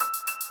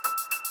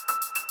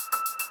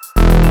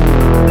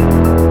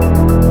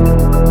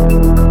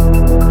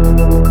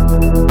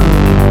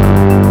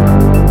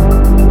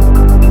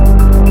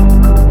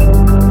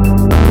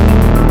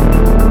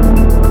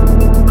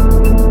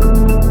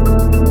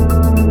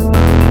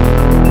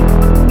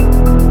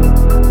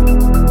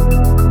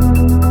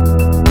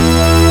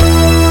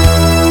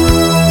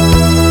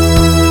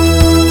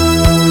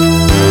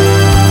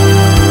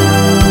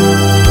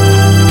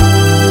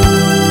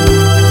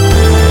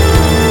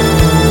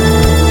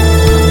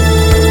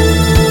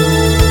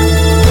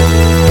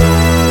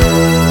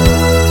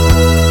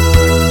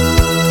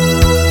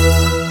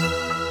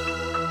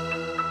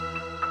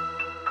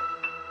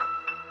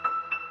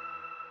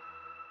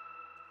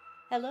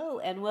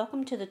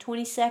welcome to the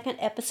 22nd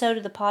episode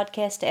of the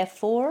podcast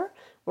F4.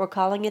 We're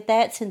calling it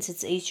that since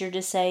it's easier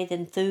to say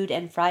than Food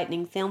and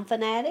Frightening Film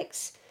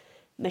Fanatics.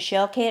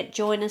 Michelle can't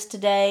join us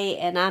today,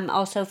 and I'm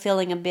also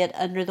feeling a bit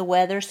under the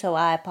weather, so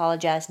I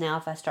apologize now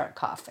if I start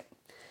coughing.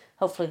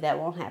 Hopefully that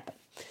won't happen.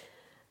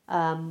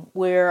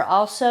 We're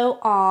also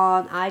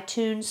on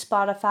iTunes,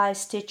 Spotify,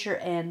 Stitcher,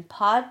 and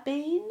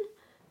Podbean.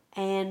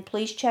 And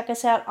please check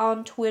us out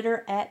on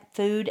Twitter at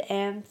Food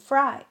and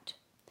Fright.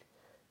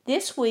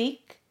 This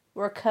week,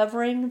 we're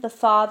covering the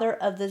father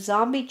of the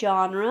zombie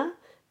genre,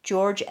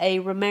 George A.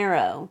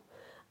 Romero.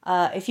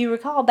 If you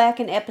recall back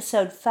in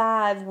episode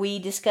 5, we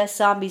discussed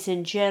zombies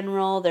in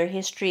general, their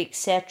history,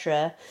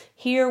 etc.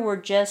 Here we're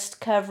just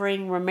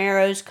covering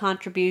Romero's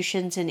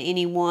contributions and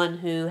anyone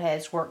who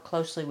has worked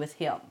closely with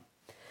him.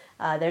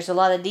 There's a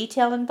lot of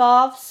detail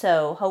involved,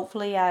 so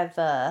hopefully I've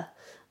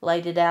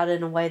laid it out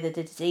in a way that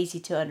it's easy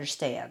to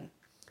understand.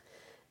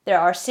 There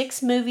are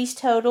 6 movies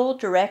total,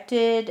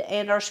 directed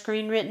and are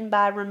screenwritten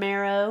by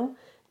Romero.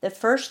 The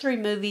first 3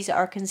 movies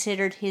are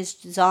considered his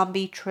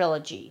zombie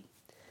trilogy.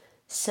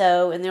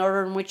 So, in the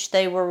order in which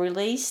they were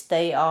released,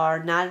 they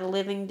are Night of the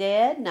Living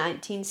Dead,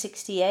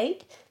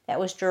 1968. That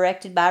was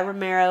directed by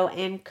Romero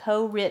and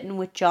co-written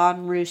with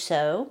John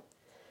Russo.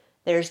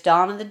 There's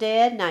Dawn of the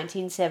Dead,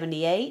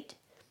 1978.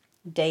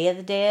 Day of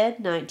the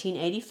Dead,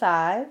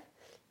 1985.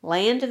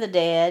 Land of the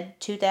Dead,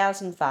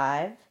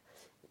 2005.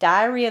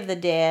 Diary of the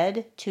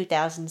Dead,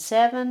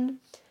 2007.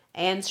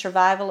 And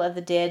Survival of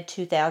the Dead,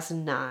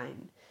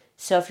 2009.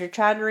 So if you're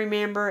trying to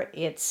remember,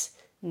 it's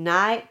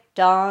Night,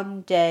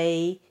 Dawn,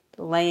 Day,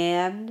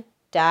 Land,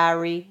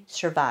 Diary,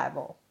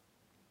 Survival.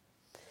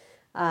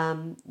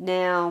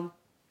 Now,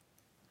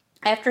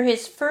 after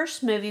his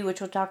first movie,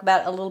 which we'll talk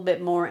about a little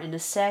bit more in a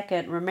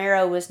second,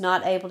 Romero was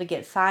not able to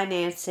get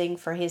financing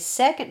for his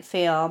second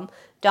film,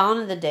 Dawn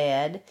of the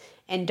Dead,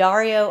 and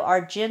Dario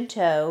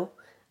Argento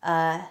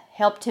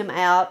helped him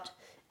out,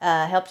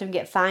 helped him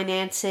get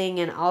financing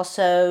and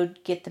also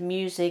get the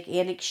music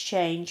in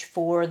exchange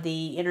for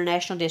the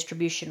international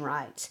distribution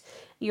rights.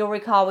 You'll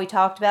recall we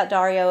talked about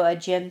Dario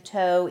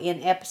Argento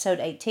in episode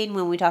 18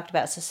 when we talked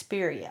about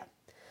Suspiria.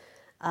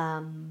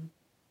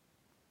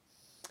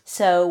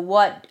 So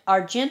what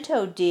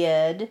Argento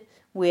did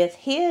with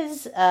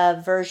his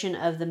version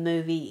of the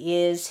movie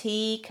is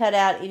he cut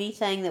out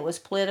anything that was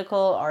political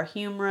or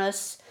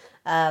humorous,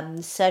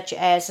 such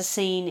as a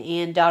scene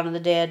in Dawn of the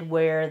Dead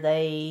where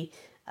they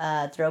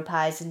throw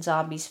pies in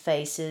zombies'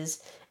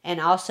 faces, and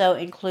also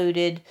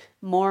included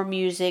more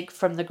music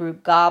from the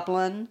group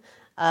Goblin.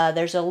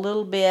 There's a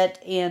little bit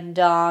in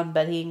Dawn,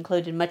 but he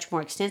included much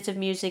more extensive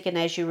music, and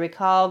as you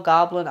recall,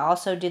 Goblin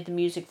also did the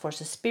music for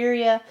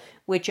Suspiria,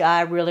 which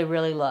I really,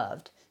 really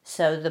loved.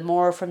 So the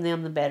more from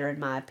them, the better, in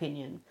my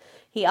opinion.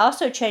 He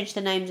also changed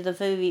the name of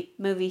the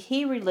movie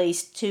he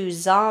released to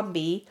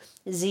Zombie,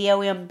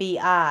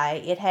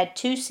 Z-O-M-B-I. It had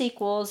 2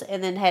 sequels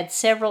and then had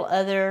several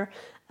other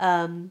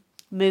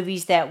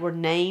movies that were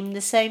named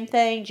the same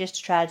thing just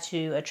to try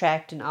to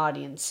attract an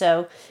audience.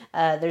 So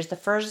there's the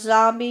first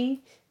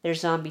Zombie,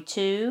 there's Zombie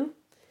 2,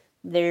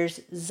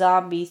 there's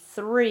Zombie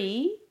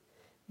 3,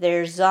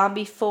 there's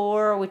Zombie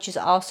 4, which is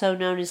also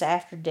known as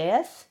After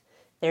Death,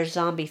 there's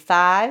Zombie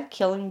 5,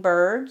 Killing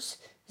Birds,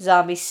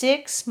 Zombie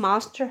 6,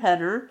 Monster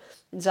Hunter,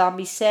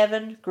 Zombie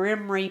 7,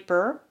 Grim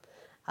Reaper,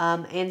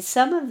 and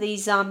some of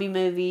these zombie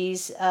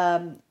movies,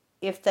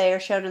 if they are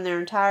shown in their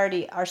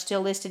entirety, are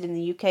still listed in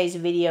the UK's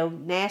Video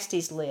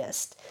Nasties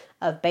list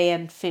of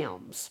banned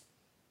films.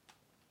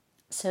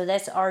 So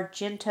that's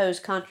Argento's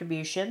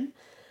contribution.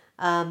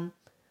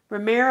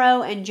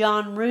 Romero and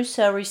John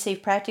Russo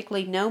received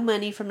practically no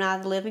money from Night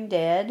of the Living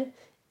Dead.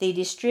 The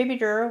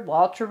distributor,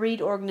 Walter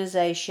Reed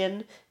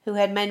Organization, who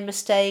had made a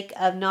mistake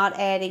of not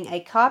adding a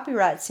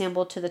copyright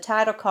symbol to the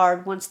title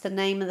card once the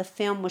name of the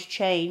film was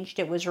changed.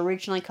 It was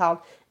originally called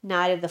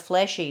Night of the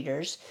Flesh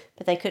Eaters,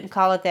 but they couldn't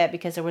call it that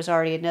because there was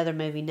already another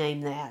movie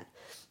named that.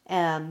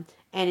 And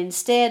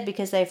instead,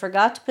 because they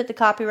forgot to put the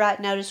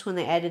copyright notice when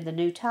they added the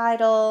new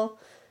title,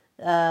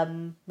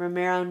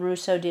 Romero and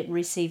Russo didn't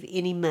receive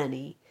any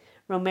money.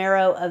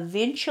 Romero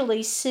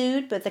eventually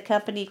sued, but the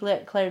company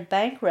declared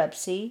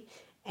bankruptcy,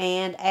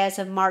 and as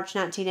of March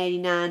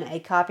 1989, a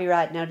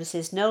copyright notice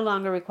is no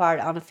longer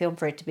required on a film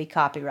for it to be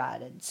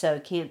copyrighted.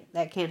 So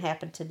that can't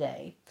happen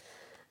today.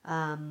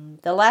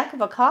 The lack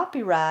of a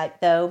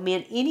copyright, though,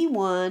 meant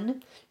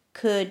anyone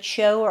could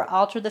show or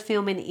alter the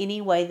film in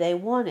any way they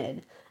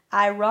wanted.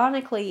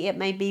 Ironically, it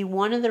may be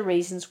one of the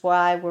reasons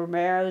why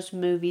Romero's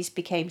movies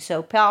became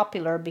so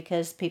popular,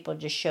 because people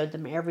just showed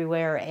them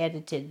everywhere or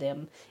edited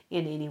them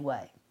in any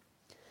way.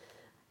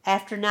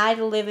 After Night of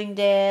the Living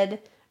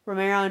Dead,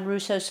 Romero and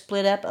Russo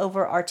split up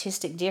over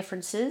artistic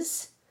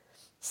differences.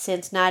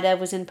 Since Night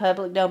of was in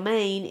public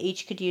domain,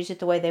 each could use it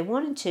the way they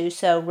wanted to,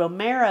 so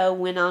Romero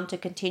went on to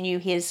continue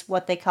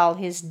what they call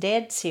his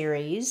Dead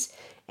series,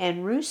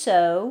 and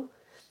Russo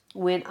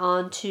went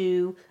on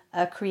to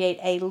create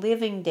a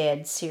Living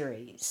Dead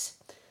series.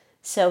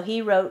 So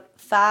he wrote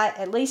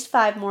at least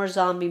 5 more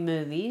zombie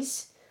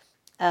movies.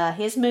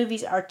 His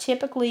movies are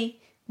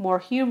typically more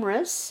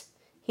humorous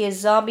His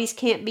zombies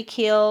can't be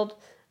killed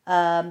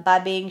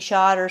by being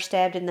shot or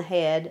stabbed in the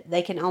head.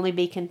 They can only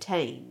be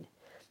contained.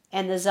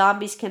 And the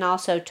zombies can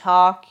also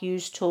talk,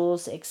 use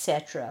tools,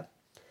 etc.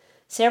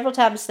 Several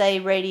times they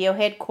radio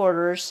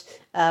headquarters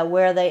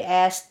where they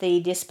ask the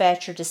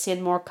dispatcher to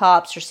send more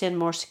cops or send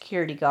more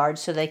security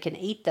guards so they can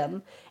eat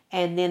them.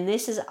 And then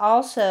this is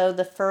also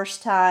the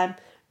first time,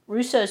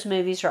 Russo's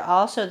movies are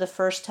also the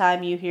first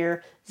time you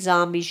hear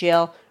zombies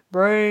yell,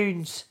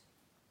 brains.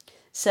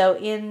 So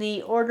in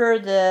the order,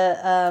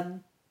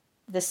 the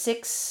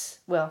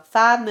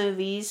 5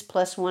 movies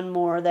plus one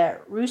more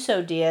that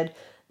Russo did,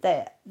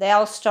 that they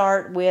all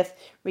start with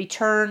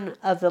Return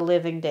of the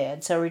Living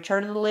Dead. So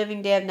Return of the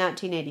Living Dead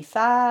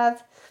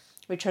 1985,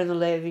 Return of the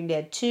Living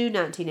Dead 2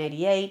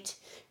 1988,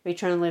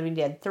 Return of the Living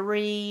Dead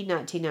 3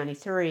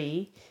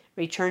 1993,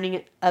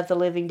 Returning of the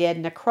Living Dead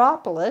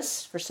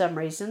Necropolis, for some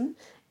reason,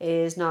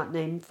 is not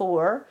named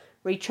 4.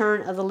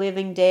 Return of the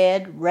Living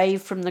Dead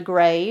Rave from the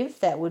Grave,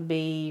 that would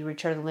be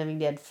Return of the Living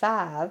Dead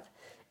 5.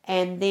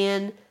 And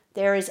then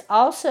there is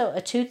also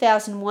a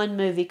 2001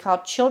 movie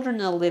called Children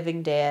of the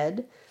Living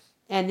Dead,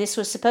 and this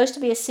was supposed to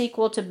be a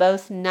sequel to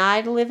both Night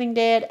of the Living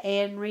Dead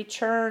and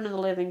Return of the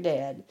Living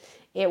Dead.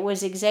 It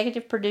was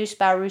executive produced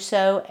by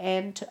Russo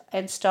and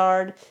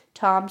starred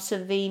Tom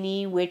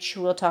Savini, which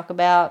we'll talk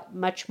about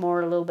much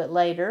more a little bit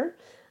later.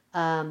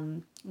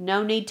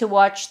 No need to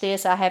watch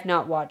this. I have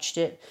not watched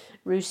it.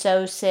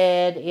 Russo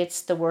said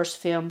it's the worst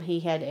film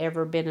he had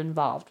ever been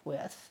involved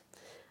with.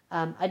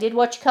 I did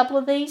watch a couple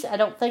of these. I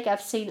don't think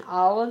I've seen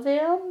all of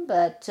them,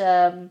 but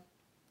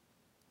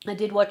I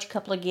did watch a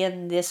couple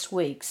again this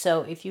week.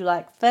 So if you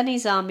like funny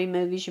zombie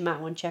movies, you might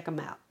want to check them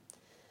out.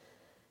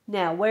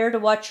 Now, where to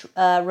watch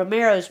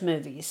Romero's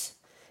movies.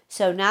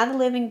 So Night of the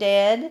Living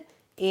Dead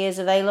is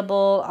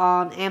available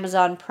on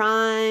Amazon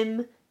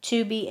Prime,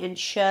 Tubi, and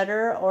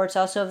Shudder, or it's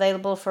also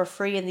available for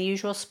free in the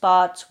usual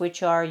spots,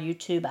 which are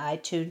YouTube,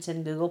 iTunes,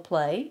 and Google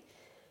Play.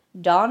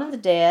 Dawn of the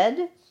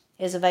Dead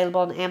is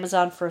available on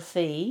Amazon for a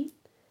fee.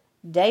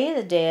 Day of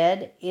the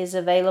Dead is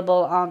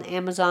available on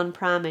Amazon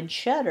Prime and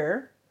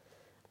Shudder.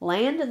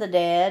 Land of the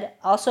Dead,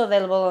 also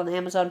available on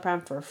Amazon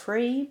Prime for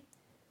free.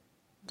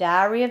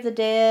 Diary of the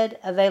Dead,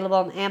 available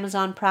on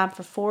Amazon Prime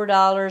for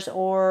 $4,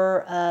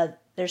 or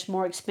there's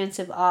more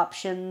expensive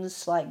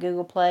options like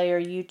Google Play or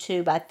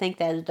YouTube. I think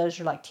that those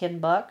are like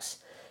 $10.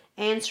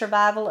 And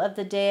Survival of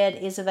the Dead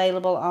is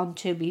available on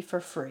Tubi for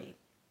free.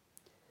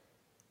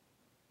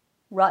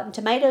 Rotten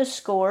Tomatoes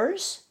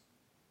scores.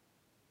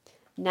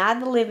 Night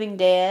of the Living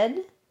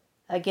Dead,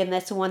 again,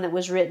 that's the one that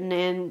was written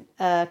and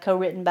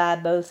co-written by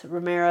both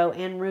Romero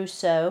and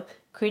Russo.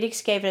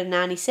 Critics gave it a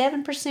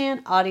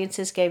 97%.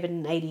 Audiences gave it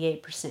an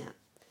 88%.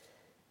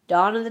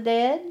 Dawn of the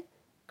Dead.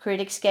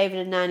 Critics gave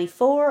it a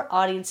 94%.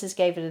 Audiences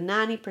gave it a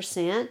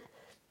 90%.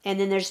 And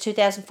then there's a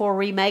 2004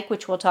 remake,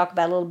 which we'll talk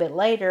about a little bit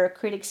later.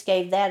 Critics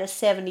gave that a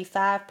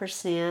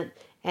 75%,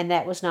 and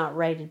that was not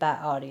rated by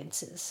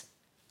audiences.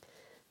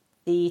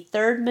 The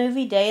third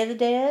movie, Day of the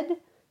Dead.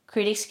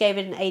 Critics gave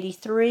it an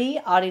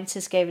 83%,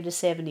 audiences gave it a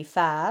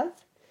 75%.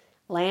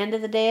 Land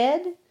of the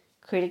Dead,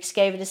 critics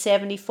gave it a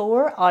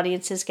 74%,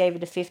 audiences gave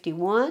it a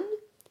 51%.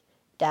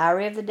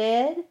 Diary of the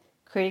Dead,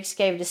 critics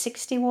gave it a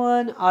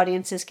 61%,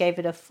 audiences gave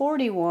it a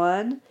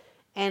 41%.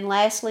 And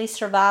lastly,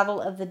 Survival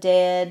of the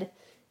Dead,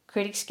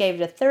 critics gave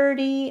it a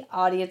 30%,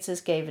 audiences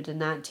gave it a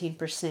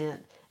 19%.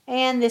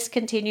 And this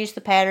continues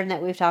the pattern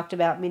that we've talked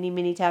about many,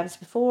 many times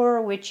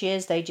before, which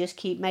is they just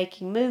keep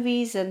making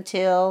movies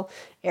until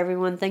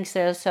everyone thinks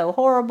they're so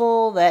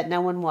horrible that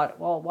no one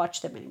will watch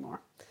them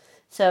anymore.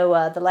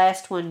 So the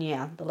last one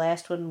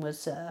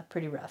was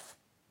pretty rough.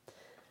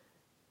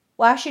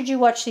 Why should you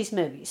watch these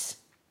movies?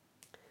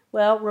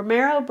 Well,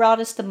 Romero brought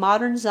us the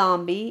modern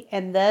zombie,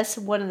 and thus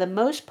one of the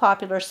most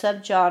popular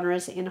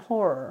subgenres in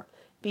horror.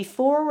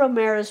 Before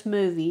Romero's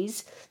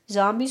movies,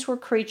 zombies were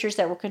creatures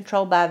that were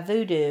controlled by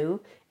voodoo,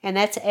 and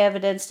that's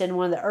evidenced in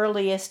one of the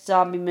earliest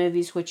zombie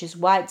movies, which is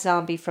White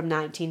Zombie from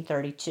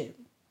 1932.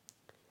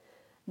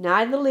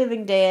 Night of the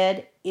Living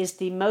Dead is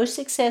the most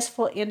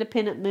successful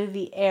independent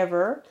movie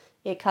ever.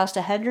 It cost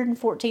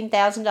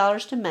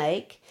 $114,000 to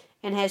make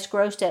and has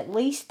grossed at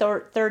least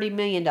 $30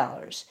 million.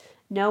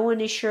 No one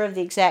is sure of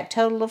the exact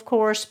total, of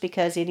course,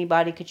 because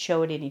anybody could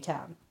show it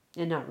anytime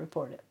and not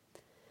report it.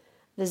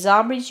 The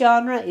zombie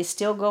genre is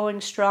still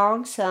going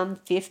strong some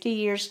 50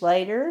 years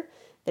later.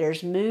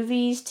 There's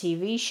movies,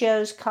 TV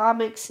shows,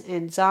 comics,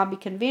 and zombie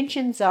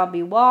conventions,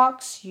 zombie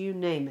walks, you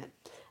name it.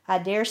 I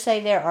dare say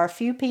there are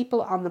few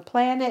people on the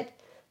planet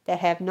that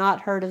have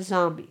not heard of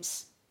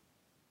zombies.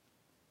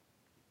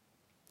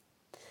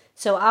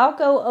 So I'll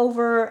go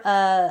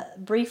over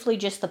briefly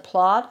just the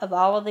plot of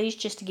all of these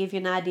just to give you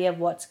an idea of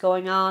what's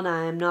going on.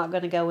 I am not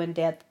going to go in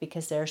depth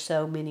because there are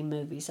so many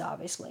movies,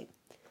 obviously.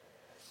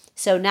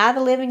 So Night of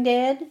the Living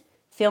Dead,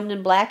 filmed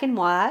in black and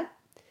white.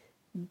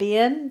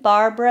 Ben,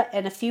 Barbara,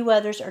 and a few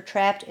others are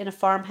trapped in a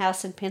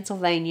farmhouse in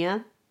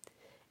Pennsylvania,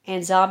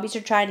 and zombies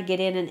are trying to get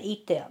in and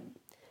eat them.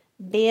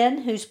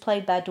 Ben, who's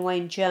played by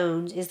Dwayne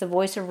Jones, is the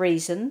voice of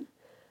reason.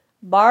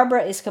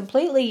 Barbara is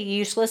completely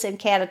useless and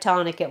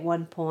catatonic at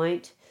one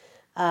point.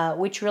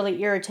 which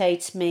really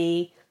irritates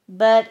me.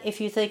 But if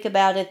you think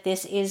about it,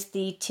 this is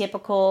the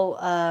typical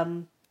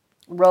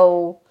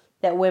role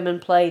that women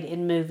played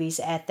in movies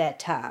at that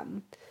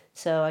time.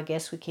 So I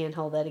guess we can't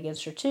hold that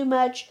against her too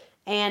much.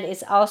 And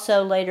it's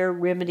also later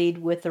remedied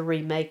with the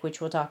remake, which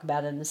we'll talk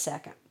about in a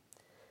second.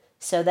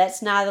 So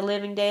that's Night of the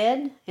Living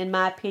Dead. In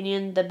my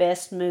opinion, the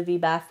best movie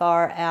by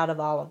far out of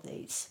all of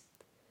these.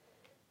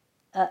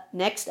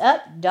 Next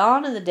up,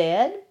 Dawn of the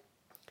Dead.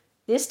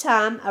 This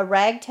time, a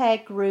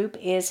ragtag group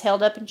is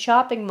held up in a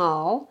shopping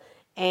mall,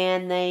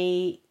 and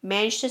they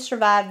manage to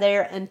survive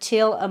there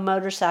until a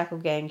motorcycle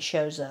gang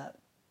shows up.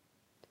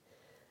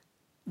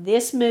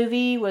 This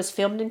movie was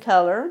filmed in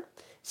color,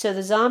 so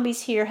the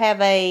zombies here have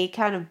a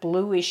kind of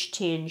bluish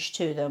tinge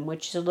to them,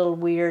 which is a little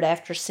weird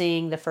after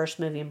seeing the first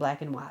movie in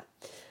black and white.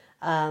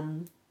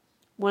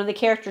 One of the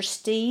characters,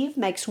 Steve,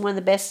 makes one of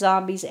the best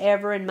zombies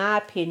ever, in my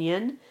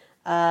opinion.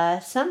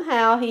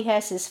 Somehow he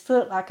has his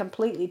foot like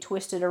completely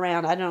twisted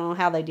around. I don't know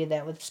how they did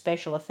that with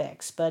special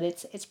effects, but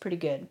it's pretty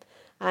good.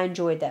 I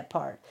enjoyed that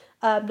part.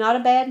 Not a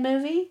bad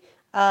movie.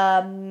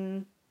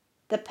 The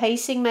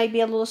pacing may be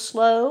a little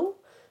slow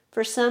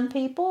for some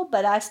people,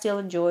 but I still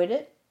enjoyed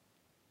it.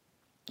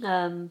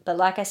 But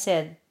like I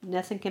said,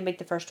 nothing can beat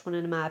the first one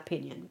in my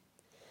opinion.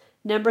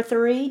 Number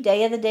 3,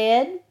 Day of the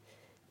Dead.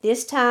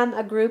 This time,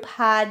 a group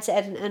hides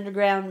at an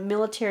underground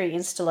military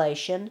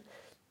installation.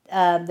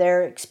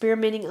 They're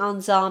experimenting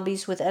on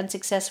zombies with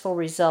unsuccessful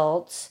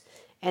results,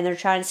 and they're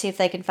trying to see if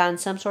they can find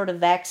some sort of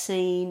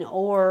vaccine,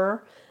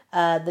 or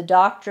the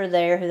doctor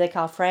there, who they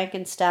call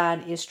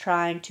Frankenstein, is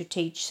trying to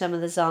teach some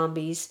of the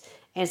zombies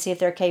and see if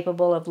they're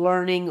capable of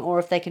learning or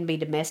if they can be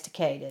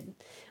domesticated.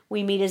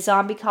 We meet a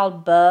zombie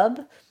called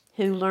Bub,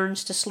 who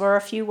learns to slur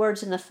a few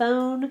words in the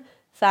phone,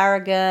 fire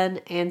a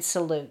gun, and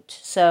salute.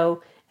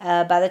 So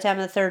by the time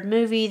of the third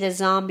movie, the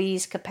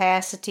zombies'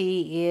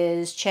 capacity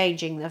is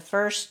changing.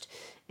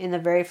 In the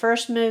very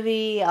first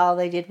movie, all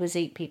they did was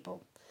eat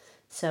people.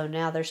 So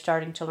now they're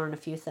starting to learn a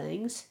few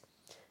things.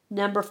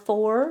 Number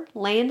 4,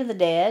 Land of the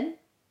Dead.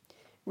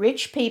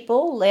 Rich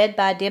people, led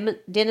by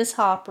Dennis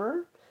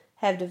Hopper,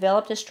 have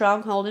developed a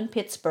stronghold in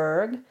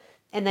Pittsburgh,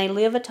 and they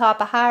live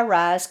atop a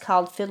high-rise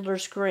called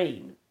Fiddler's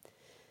Green.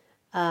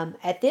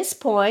 At this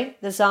point,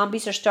 the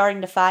zombies are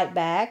starting to fight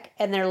back,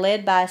 and they're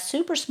led by a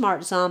super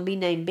smart zombie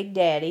named Big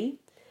Daddy,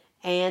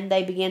 and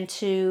they begin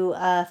to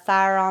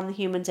fire on the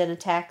humans and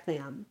attack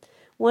them.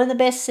 One of the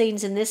best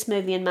scenes in this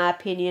movie, in my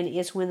opinion,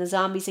 is when the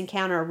zombies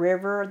encounter a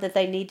river that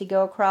they need to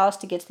go across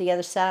to get to the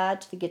other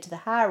side, to get to the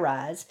high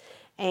rise,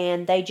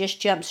 and they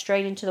just jump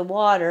straight into the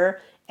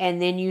water,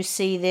 and then you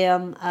see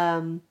them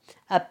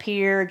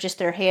appear, just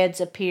their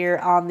heads appear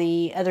on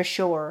the other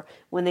shore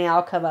when they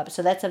all come up.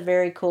 So that's a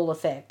very cool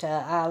effect.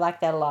 I like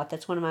that a lot.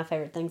 That's one of my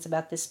favorite things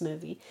about this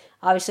movie.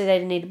 Obviously, they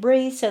didn't need to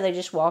breathe, so they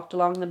just walked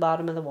along the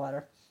bottom of the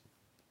water.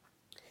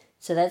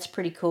 So that's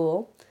pretty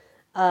cool.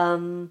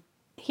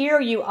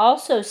 Here you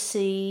also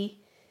see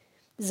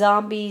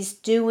zombies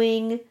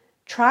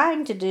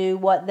trying to do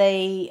what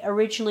they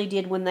originally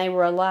did when they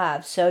were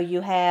alive. So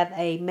you have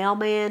a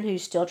mailman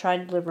who's still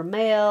trying to deliver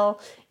mail.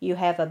 You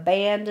have a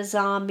band of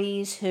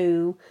zombies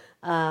who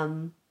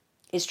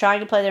is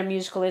trying to play their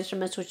musical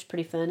instruments, which is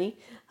pretty funny.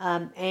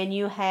 And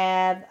you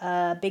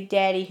have Big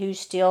Daddy who's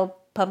still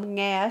pumping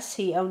gas.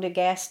 He owned a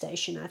gas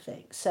station, I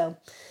think. So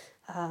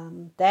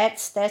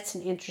that's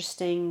an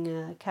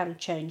interesting kind of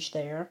change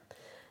there.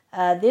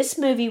 This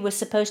movie was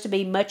supposed to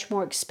be much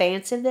more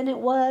expansive than it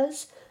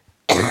was.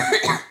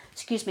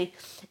 Excuse me.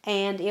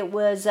 And it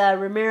was,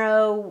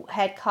 Romero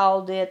had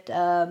called it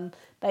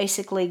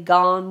basically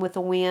Gone with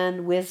the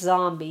Wind with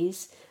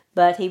zombies,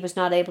 but he was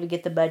not able to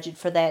get the budget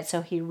for that,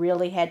 so he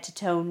really had to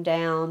tone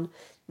down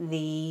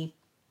the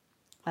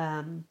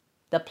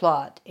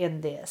plot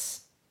in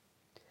this.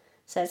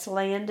 So that's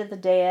Land of the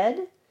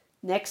Dead.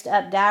 Next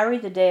up, Diary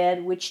of the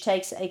Dead, which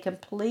takes a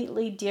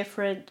completely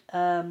different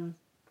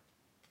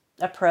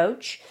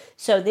approach.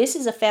 So this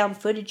is a found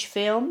footage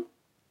film,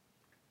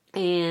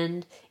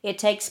 and it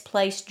takes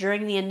place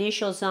during the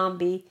initial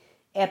zombie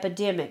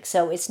epidemic.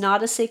 So it's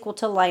not a sequel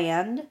to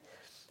Land,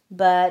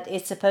 but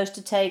it's supposed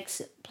to take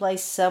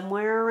place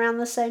somewhere around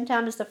the same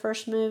time as the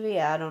first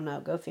movie. I don't know.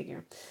 Go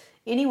figure.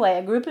 Anyway,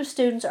 a group of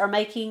students are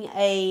making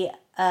a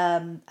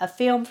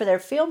film for their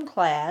film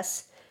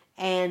class,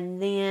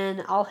 and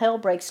then all hell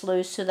breaks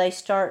loose, so they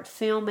start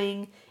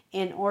filming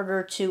in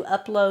order to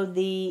upload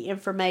the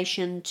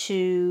information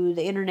to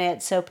the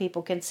internet so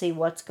people can see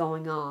what's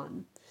going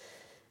on.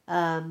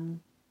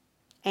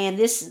 And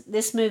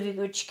this movie,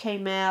 which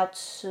came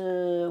out,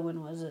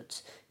 when was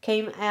it?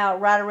 Came out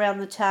right around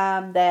the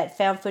time that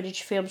found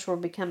footage films were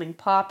becoming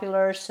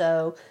popular,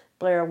 so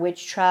Blair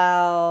Witch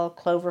Trial,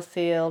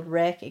 Cloverfield,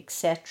 Wreck,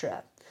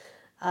 etc.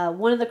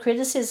 One of the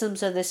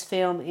criticisms of this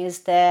film is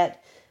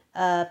that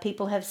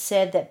people have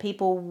said that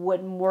people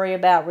wouldn't worry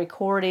about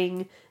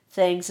recording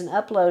things and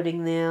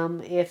uploading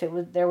them if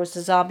there was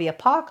a zombie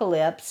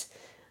apocalypse.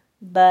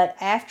 But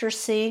after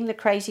seeing the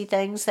crazy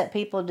things that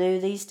people do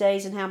these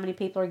days and how many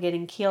people are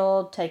getting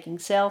killed taking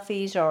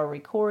selfies or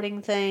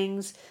recording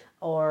things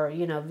or,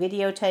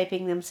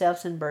 videotaping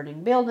themselves in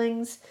burning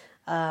buildings.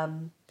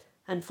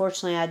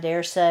 Unfortunately, I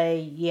dare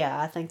say,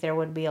 yeah, I think there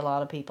would be a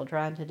lot of people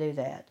trying to do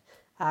that.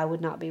 I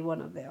would not be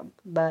one of them,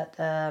 but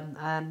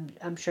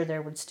I'm sure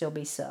there would still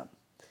be some.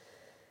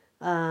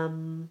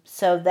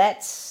 So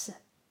that's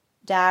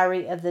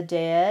Diary of the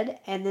Dead,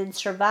 and then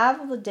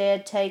Survival of the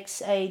Dead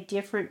takes a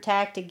different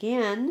tact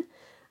again.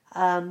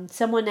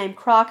 Someone named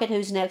Crockett,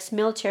 who's an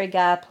ex-military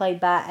guy, played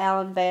by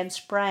Alan Van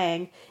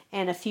Sprang,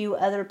 and a few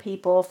other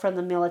people from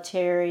the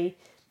military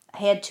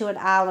head to an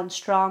island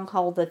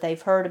stronghold that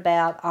they've heard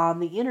about on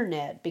the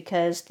internet,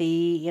 because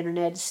the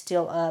internet is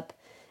still up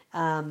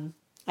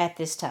at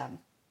this time.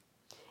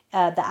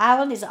 The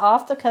island is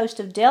off the coast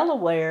of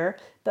Delaware,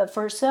 but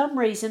for some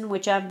reason,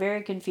 which I'm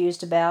very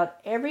confused about,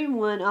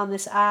 everyone on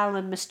this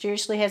island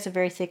mysteriously has a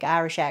very thick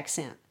Irish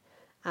accent.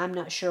 I'm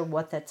not sure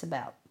what that's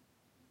about.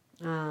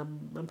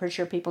 I'm pretty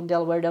sure people in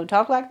Delaware don't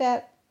talk like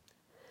that.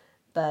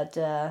 But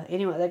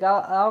anyway, they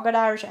all got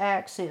Irish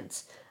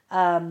accents.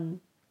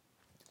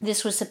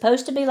 This was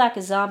supposed to be like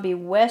a zombie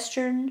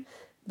western,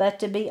 but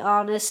to be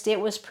honest, it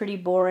was pretty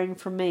boring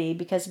for me,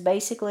 because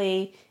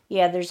basically,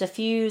 yeah, there's a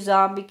few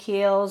zombie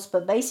kills,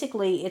 but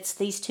basically it's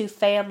these two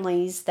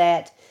families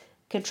that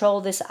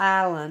control this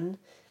island,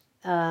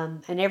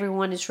 and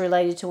everyone is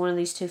related to one of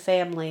these two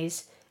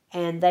families,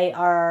 and they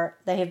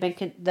have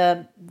been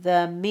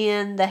the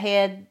men,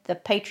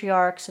 the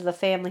patriarchs of the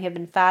family have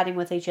been fighting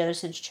with each other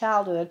since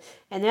childhood,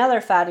 and now they're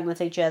fighting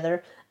with each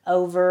other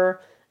over.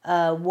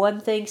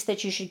 One thinks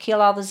that you should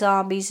kill all the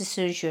zombies as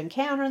soon as you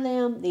encounter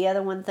them. The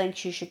other one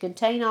thinks you should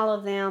contain all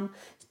of them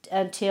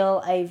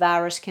until a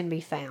virus can be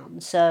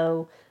found.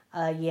 So,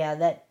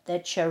 yeah,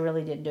 that show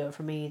really didn't do it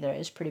for me either.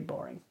 It's pretty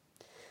boring.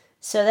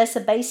 So that's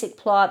the basic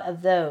plot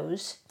of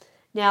those.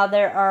 Now,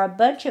 there are a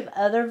bunch of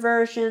other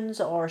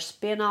versions or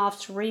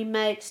spin-offs,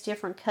 remakes,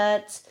 different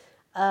cuts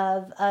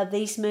of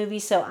these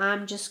movies. So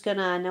I'm just going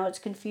to, I know it's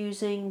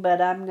confusing,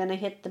 but I'm going to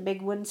hit the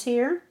big ones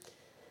here.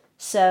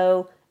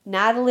 So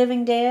Night of the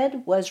Living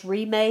Dead was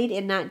remade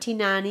in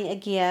 1990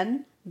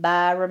 again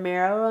by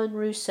Romero and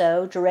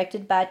Russo,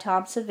 directed by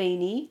Tom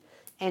Savini,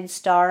 and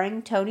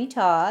starring Tony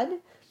Todd.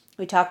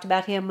 We talked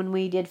about him when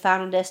we did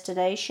Final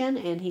Destination,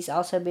 and he's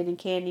also been in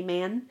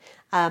Candyman.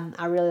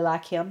 I really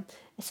like him.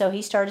 So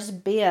he starred as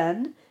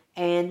Ben,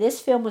 and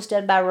this film was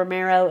done by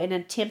Romero in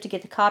an attempt to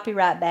get the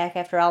copyright back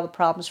after all the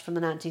problems from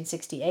the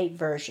 1968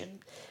 version.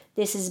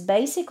 This is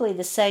basically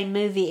the same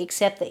movie,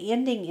 except the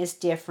ending is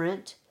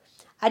different.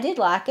 I did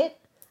like it.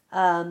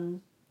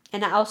 And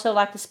I also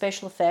like the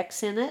special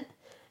effects in it.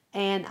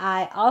 And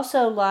I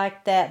also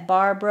like that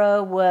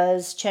Barbara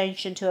was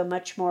changed into a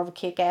much more of a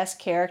kick-ass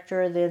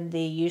character than the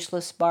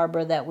useless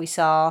Barbara that we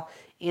saw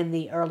in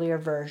the earlier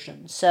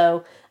version.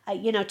 So,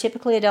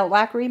 typically I don't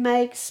like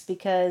remakes,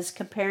 because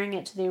comparing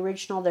it to the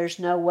original, there's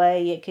no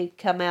way it could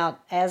come out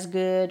as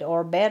good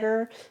or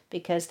better,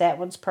 because that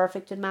one's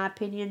perfect in my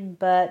opinion.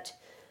 But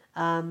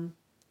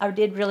I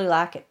did really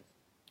like it.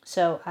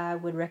 So I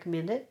would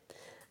recommend it.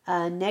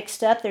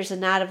 Next up, there's a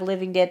Night of the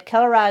Living Dead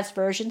colorized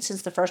version,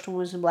 since the first one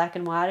was in black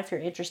and white, if you're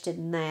interested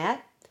in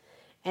that.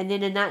 And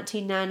then in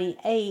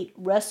 1998,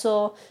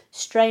 Russell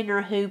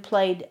Strainer, who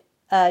played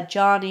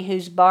Johnny,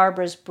 who's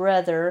Barbara's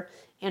brother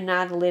in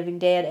Night of the Living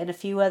Dead, and a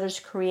few others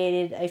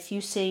created a few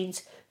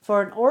scenes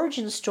for an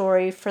origin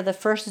story for the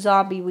first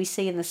zombie we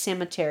see in the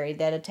cemetery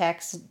that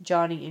attacks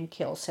Johnny and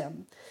kills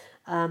him.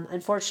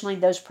 Unfortunately,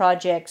 those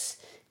projects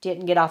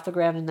didn't get off the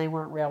ground, and they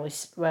weren't really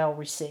well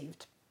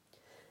received.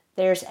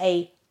 There's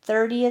a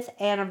 30th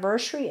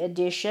anniversary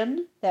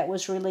edition that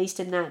was released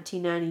in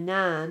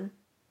 1999.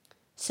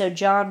 So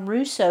John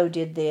Russo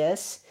did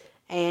this,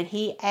 and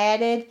he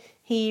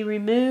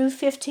removed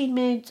 15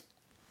 minutes,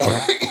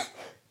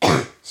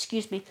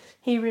 excuse me,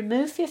 he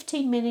removed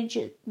 15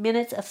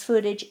 minutes of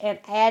footage and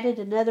added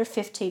another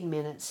 15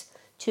 minutes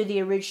to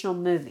the original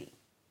movie.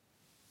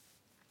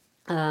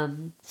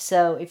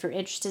 So if you're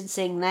interested in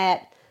seeing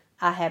that,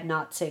 I have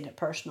not seen it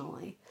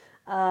personally.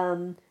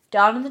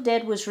 Dawn of the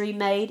Dead was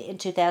remade in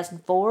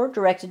 2004,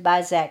 directed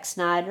by Zack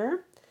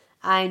Snyder.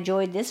 I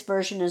enjoyed this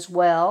version as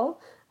well.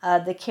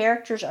 The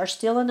characters are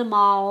still in the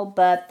mall,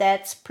 but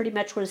that's pretty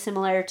much where the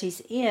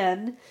similarities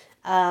end.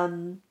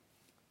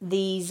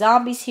 The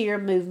zombies here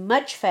move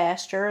much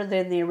faster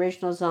than the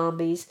original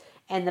zombies,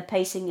 and the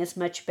pacing is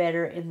much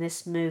better in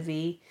this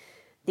movie.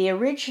 The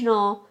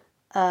original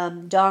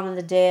Dawn of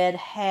the Dead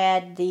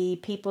had the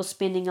people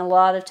spending a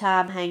lot of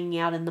time hanging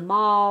out in the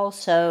mall,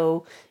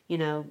 so,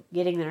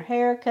 getting their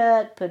hair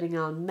cut, putting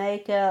on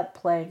makeup,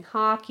 playing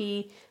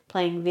hockey,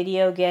 playing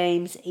video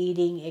games,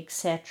 eating,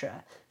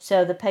 etc.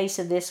 So the pace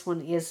of this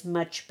one is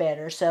much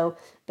better. So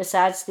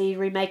besides the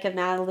remake of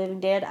Night of the Living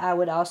Dead, I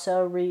would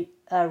also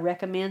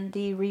recommend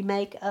the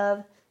remake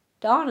of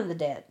Dawn of the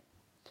Dead.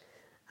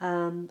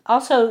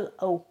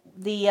 The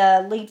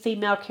lead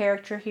female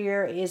character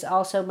here is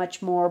also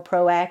much more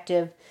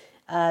proactive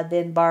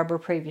than Barbara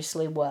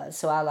previously was.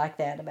 So I like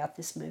that about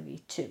this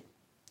movie too.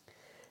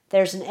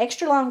 There's an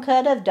extra long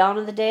cut of Dawn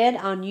of the Dead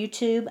on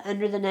YouTube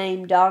under the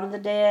name Dawn of the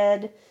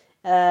Dead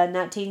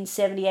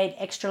 1978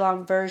 extra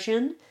long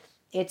version.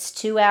 It's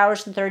 2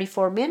 hours and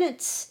 34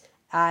 minutes.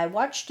 I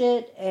watched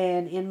it,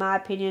 and in my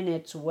opinion,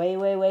 it's way,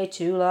 way, way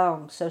too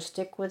long. So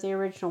stick with the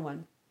original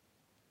one.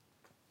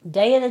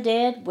 Day of the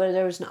Dead, where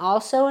there was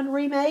also a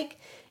remake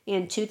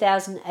in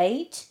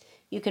 2008.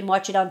 You can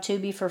watch it on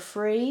Tubi for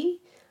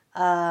free.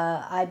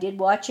 I did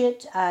watch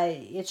it.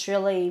 It's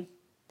really,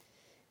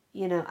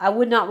 I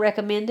would not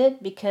recommend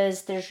it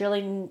because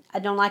I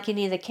don't like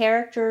any of the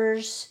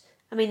characters.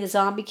 I mean, the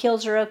zombie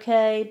kills are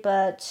okay,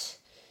 but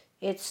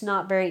it's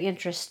not very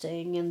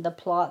interesting. And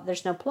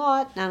there's no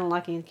plot, and I don't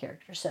like any of the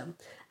characters, so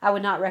I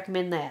would not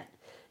recommend that.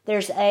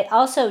 There's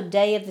also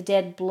Day of the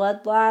Dead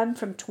Bloodline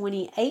from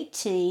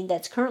 2018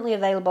 that's currently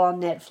available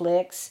on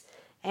Netflix.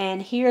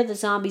 And here the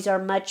zombies are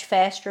much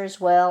faster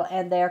as well,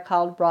 and they're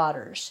called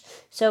Rotters.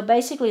 So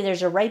basically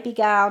there's a rapey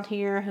guy on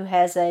here who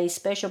has a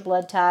special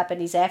blood type,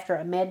 and he's after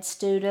a med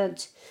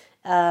student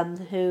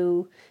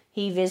who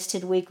he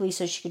visited weekly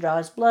so she could draw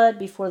his blood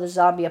before the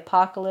zombie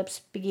apocalypse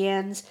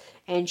begins.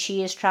 And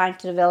she is trying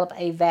to develop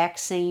a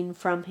vaccine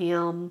from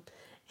him.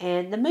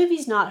 And the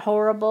movie's not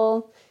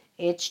horrible.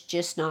 It's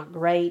just not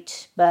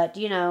great. But,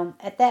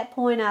 at that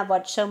point, I've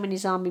watched so many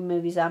zombie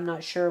movies, I'm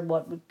not sure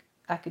what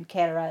I could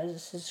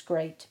categorize as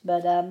great.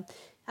 But,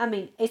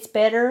 it's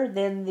better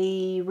than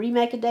the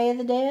remake of Day of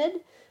the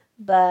Dead,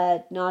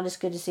 but not as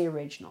good as the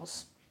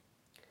originals.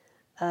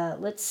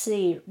 Let's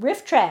see.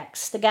 Riff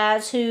Tracks, the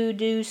guys who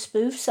do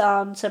spoofs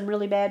on some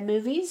really bad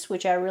movies,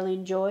 which I really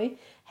enjoy,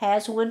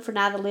 has one for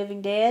Night of the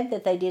Living Dead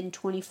that they did in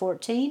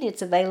 2014.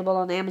 It's available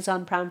on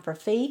Amazon Prime for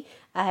free.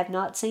 I have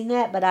not seen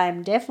that, but I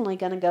am definitely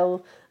going to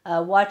go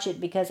watch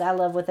it because I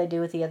love what they do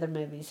with the other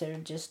movies. They're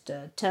just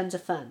tons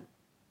of fun.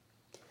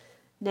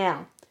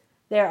 Now,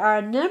 there are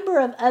a number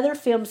of other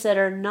films that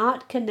are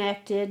not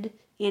connected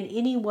in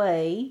any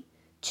way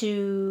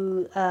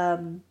to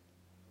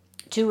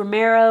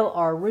Romero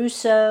or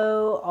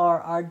Russo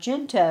or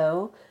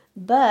Argento,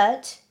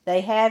 but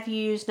they have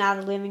used Night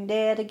of the Living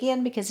Dead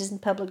again because it's in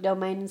public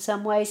domain in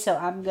some way, so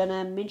I'm going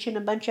to mention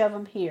a bunch of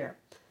them here.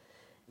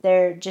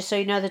 Just so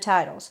you know the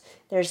titles.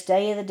 There's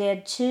Day of the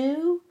Dead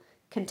 2,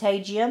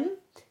 Contagion.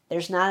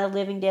 There's Night of the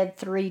Living Dead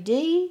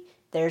 3D.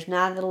 There's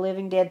Night of the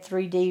Living Dead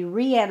 3D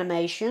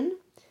Reanimation.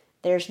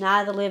 There's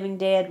Night of the Living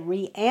Dead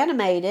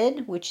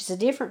Reanimated, which is a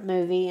different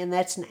movie, and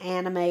that's an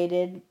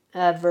animated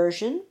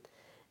version.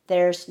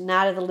 There's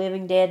Night of the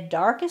Living Dead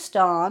Darkest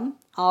Dawn,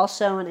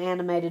 also an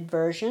animated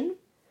version.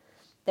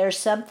 There's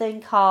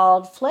something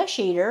called Flesh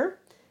Eater,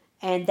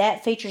 and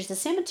that features the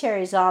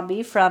cemetery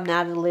zombie from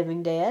Night of the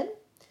Living Dead.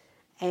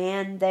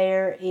 And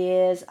there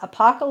is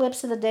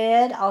Apocalypse of the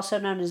Dead, also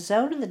known as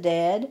Zone of the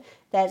Dead,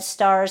 that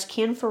stars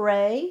Ken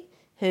Foree,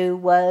 who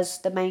was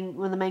one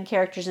of the main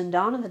characters in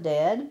Dawn of the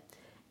Dead.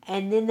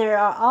 And then there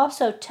are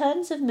also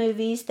tons of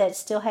movies that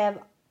still have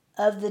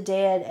of the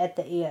Dead at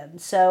the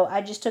end. So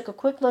I just took a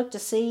quick look to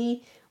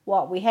see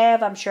what we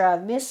have. I'm sure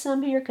I've missed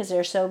some here because there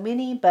are so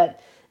many,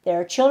 but there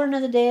are Children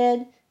of the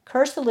Dead,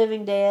 Curse the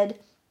Living Dead,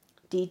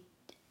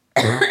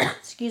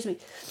 excuse me,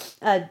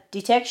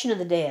 Detection of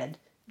the Dead,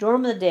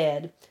 Dorm of the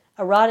Dead,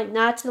 Erotic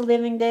Nights of the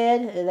Living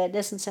Dead, that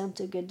doesn't sound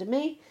too good to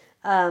me,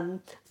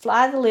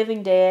 Fly the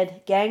Living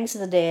Dead, Gangs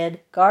of the Dead,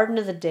 Garden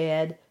of the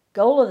Dead,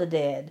 Goal of the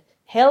Dead,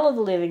 Hell of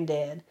the Living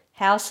Dead,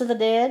 House of the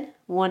Dead,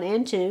 1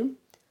 and 2,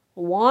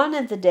 Juan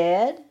of the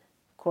Dead,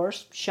 of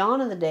course, Shaun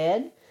of the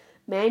Dead,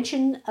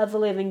 Mansion of the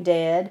Living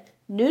Dead,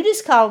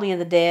 Nudist Colony of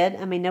the Dead,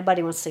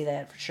 nobody wants to see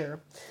that for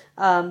sure,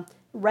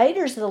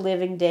 Raiders of the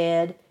Living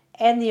Dead,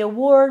 and the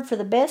award for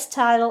the best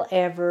title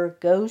ever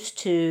goes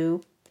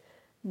to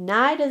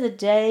Night of the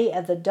Day,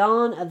 of the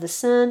Dawn, of the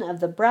Sun, of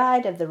the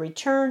Bride, of the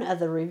Return, of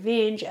the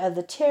Revenge, of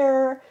the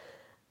Terror,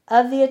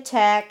 of the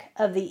Attack,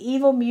 of the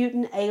Evil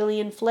Mutant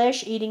Alien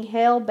Flesh-Eating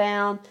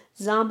Hell-Bound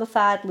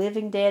Zombified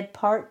Living Dead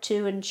Part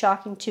 2 and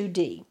Shocking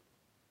 2D.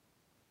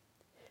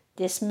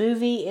 This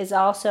movie is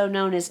also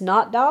known as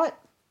Not Dot.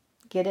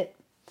 Get it?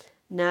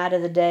 Night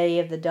of the Day,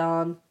 of the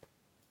Dawn,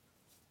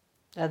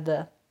 of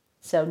the...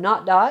 So,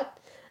 Not Dot.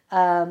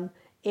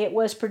 It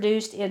was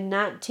produced in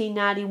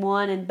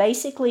 1991, and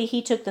basically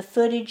he took the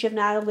footage of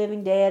Night of the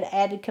Living Dead,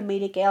 added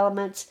comedic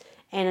elements,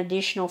 and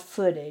additional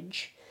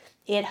footage.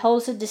 It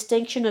holds the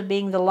distinction of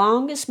being the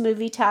longest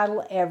movie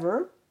title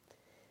ever.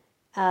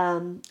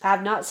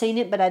 I've not seen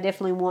it, but I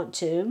definitely want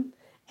to.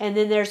 And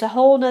then there's a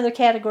whole other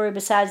category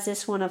besides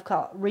this one of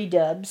called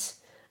redubs,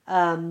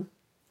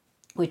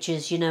 which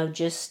is,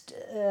 just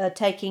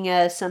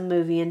taking some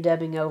movie and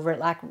dubbing over it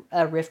like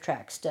Riff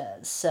Tracks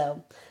does.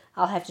 So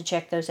I'll have to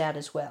check those out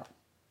as well.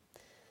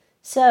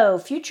 So,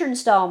 future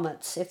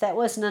installments, if that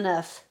wasn't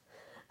enough.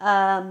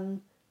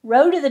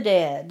 Road of the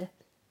Dead.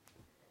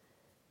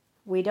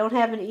 We don't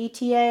have an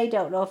ETA,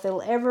 don't know if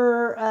it'll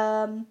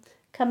ever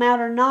come out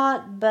or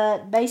not,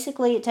 but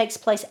basically it takes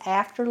place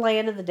after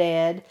Land of the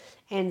Dead,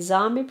 and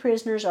zombie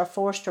prisoners are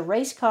forced to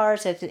race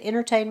cars as an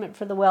entertainment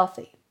for the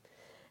wealthy.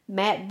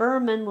 Matt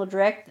Berman will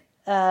direct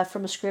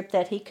from a script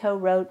that he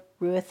co-wrote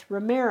with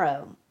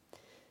Romero.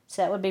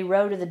 So that would be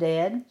Road of the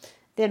Dead.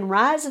 Then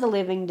Rise of the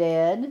Living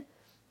Dead.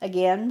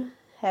 Again,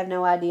 have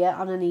no idea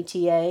on an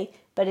ETA,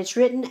 but but it's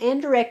written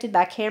and directed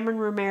by Cameron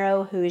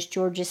Romero, who is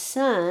George's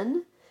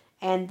son,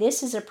 and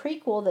this is a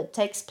prequel that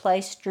takes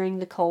place during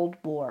the Cold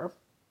War.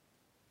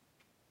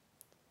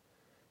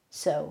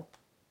 So,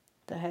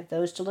 they'll have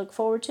those to look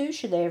forward to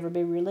should they ever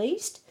be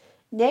released.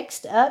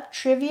 Next up,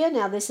 trivia.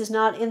 Now, this is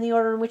not in the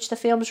order in which the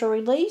films were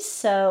released,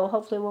 so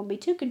hopefully it won't be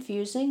too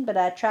confusing, but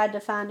I tried to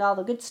find all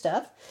the good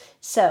stuff.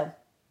 So,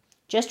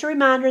 just a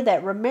reminder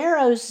that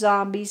Romero's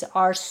zombies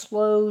are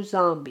slow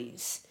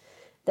zombies.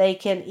 They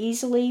can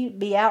easily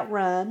be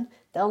outrun.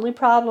 The only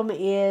problem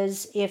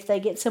is if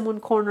they get someone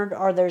cornered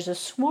or there's a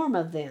swarm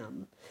of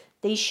them.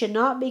 These should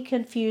not be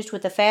confused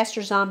with the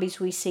faster zombies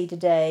we see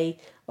today,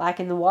 like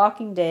in The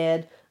Walking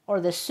Dead,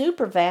 or the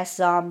super fast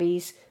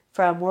zombies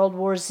from World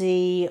War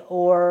Z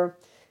or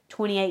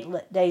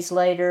 28 Days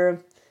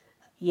Later.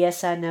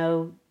 Yes, I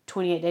know,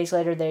 28 Days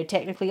Later, they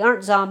technically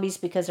aren't zombies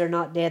because they're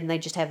not dead and they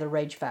just have the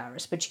rage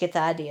virus. But you get the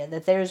idea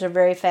that theirs are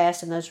very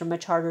fast and those are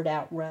much harder to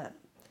outrun.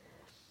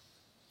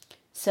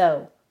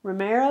 So,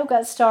 Romero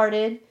got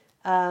started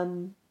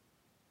in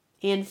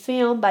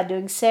film by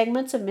doing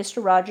segments of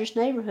Mr. Rogers'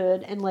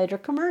 Neighborhood and later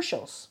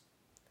commercials.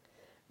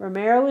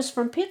 Romero is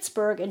from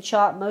Pittsburgh and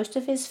shot most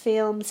of his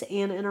films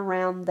in and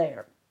around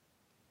there.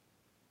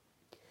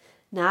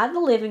 Night of the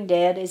Living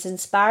Dead is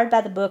inspired by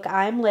the book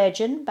I Am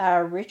Legend by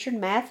Richard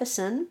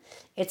Matheson.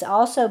 It's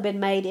also been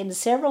made into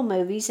several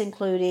movies,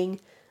 including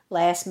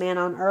Last Man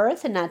on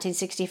Earth in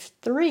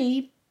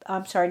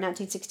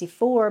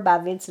 1964 by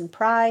Vincent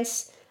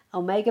Price,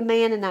 Omega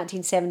Man in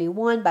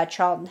 1971 by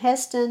Charlton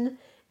Heston,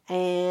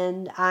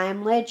 and I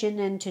Am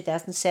Legend in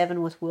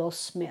 2007 with Will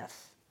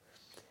Smith.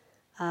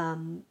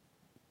 You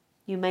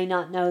may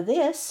not know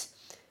this.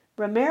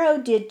 Romero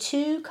did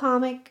 2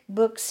 comic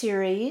book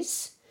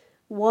series.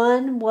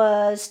 One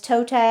was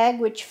Toe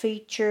Tag, which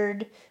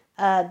featured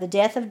The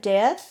Death of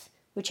Death,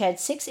 which had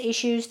 6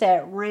 issues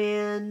that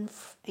ran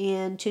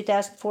in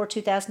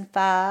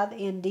 2004-2005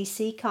 in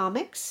DC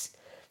Comics.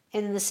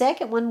 And then the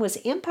second one was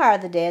Empire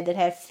of the Dead that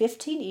had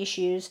 15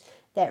 issues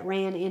that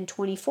ran in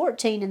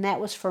 2014, and that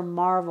was for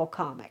Marvel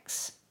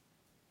Comics.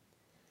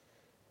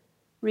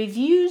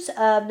 Reviews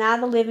of Night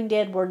of the Living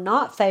Dead were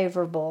not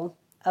favorable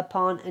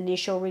upon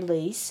initial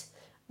release.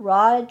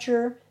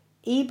 Roger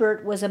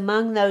Ebert was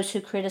among those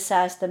who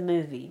criticized the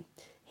movie.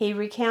 He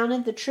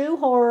recounted the true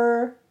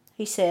horror,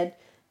 he said,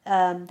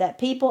 that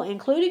people,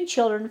 including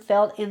children,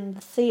 felt in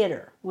the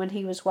theater when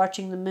he was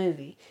watching the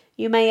movie.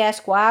 You may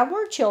ask, why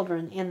were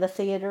children in the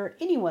theater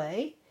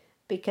anyway?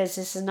 Because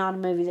this is not a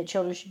movie that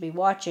children should be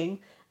watching.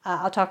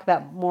 I'll talk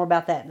more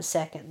about that in a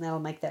second, and that'll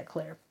make that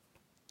clear.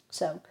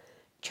 So,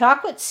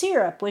 chocolate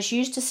syrup was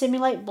used to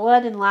simulate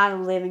blood in Night of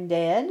the Living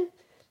Dead.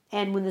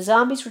 And when the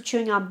zombies were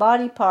chewing on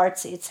body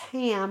parts, it's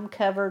ham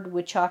covered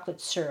with chocolate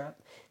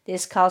syrup.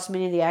 This caused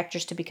many of the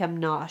actors to become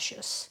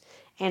nauseous.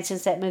 And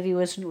since that movie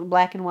was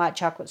black and white,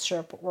 chocolate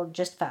syrup worked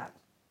just fine.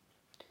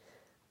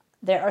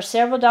 There are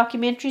several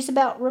documentaries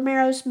about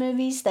Romero's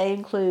movies. They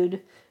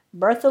include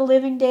Birth of the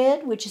Living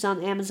Dead, which is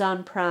on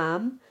Amazon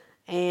Prime,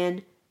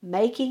 and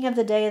Making of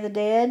the Day of the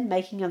Dead,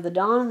 Making of the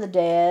Dawn of the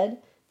Dead,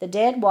 The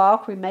Dead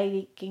Walk,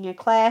 remaking a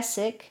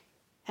classic.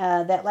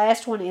 That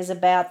last one is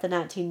about the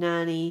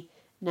 1990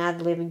 Night of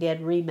the Living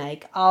Dead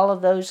remake. All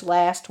of those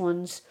last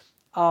ones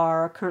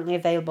are currently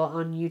available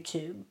on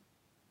YouTube.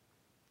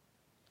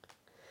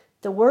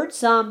 The word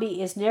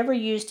zombie is never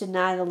used in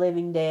Night of the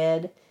Living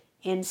Dead.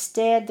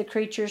 Instead, the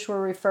creatures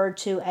were referred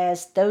to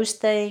as those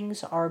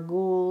things, or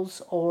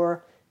ghouls,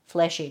 or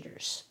flesh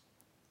eaters.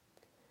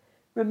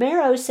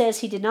 Romero says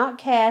he did not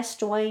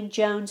cast Dwayne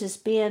Jones as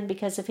Ben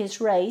because of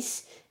his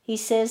race. He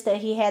says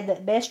that he had the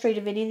best read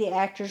of any of the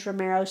actors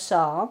Romero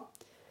saw.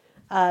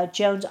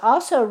 Jones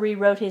also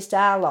rewrote his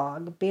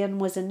dialogue. Ben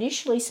was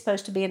initially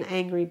supposed to be an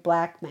angry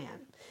black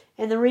man.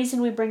 And the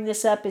reason we bring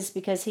this up is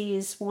because he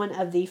is one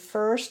of the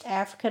first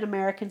African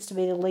Americans to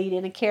be the lead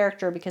in a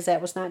character, because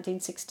that was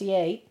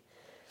 1968.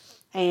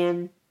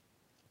 And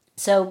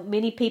so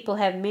many people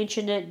have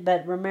mentioned it,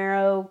 but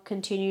Romero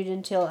continued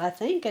until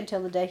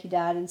the day he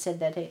died, and said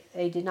that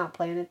he did not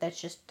plan it.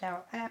 That's just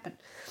how it happened.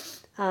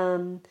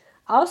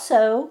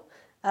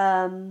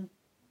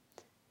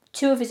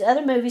 Two of his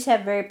other movies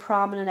have very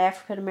prominent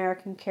African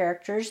American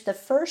characters. The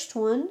first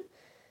one,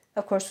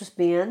 of course, was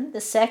Ben.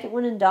 The second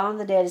one, in Dawn of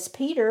the Dead, is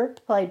Peter,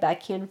 played by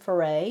Ken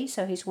Foree.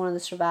 So he's one of the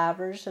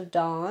survivors of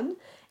Dawn.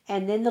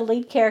 And then the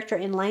lead character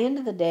in Land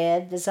of the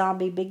Dead, the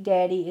zombie Big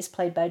Daddy, is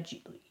played by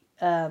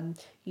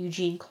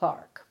Eugene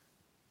Clark.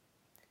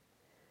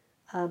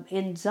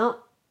 In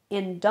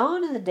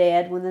Dawn of the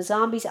Dead, when the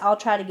zombies all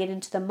try to get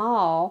into the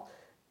mall,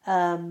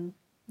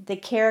 the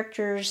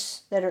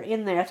characters that are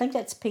in there, I think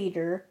that's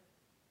Peter.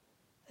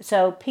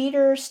 So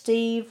Peter,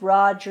 Steve,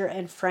 Roger,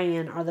 and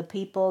Fran are the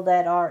people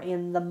that are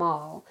in the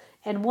mall.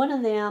 And one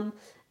of them,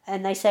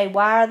 and they say,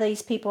 why are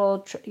these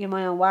people,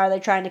 why are they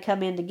trying to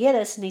come in to get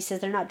us? And he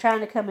says, they're not trying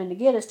to come in to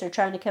get us, they're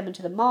trying to come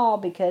into the mall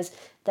because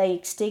they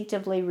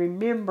instinctively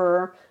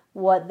remember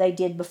what they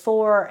did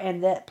before,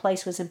 and that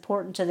place was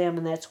important to them,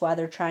 and that's why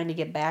they're trying to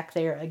get back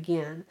there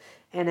again.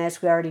 And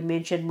as we already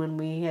mentioned, when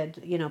we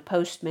had,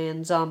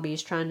 postman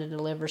zombies trying to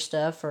deliver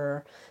stuff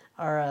or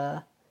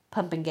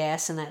pumping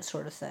gas and that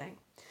sort of thing.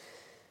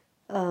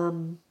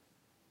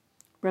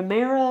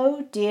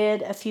 Romero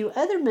did a few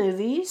other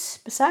movies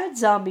besides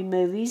zombie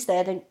movies.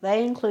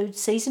 They include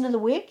Season of the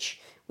Witch,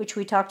 which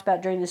we talked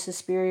about during the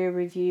Suspiria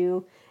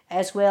review,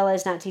 as well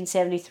as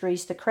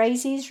 1973's The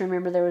Crazies.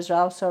 Remember, there was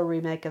also a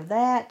remake of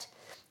that.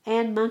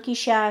 And Monkey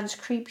Shine's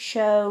Creep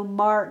Show,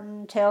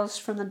 Martin, Tales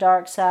from the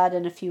Dark Side,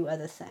 and a few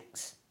other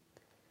things.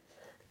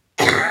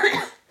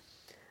 I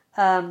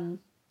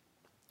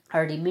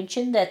already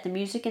mentioned that the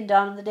music in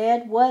Dawn of the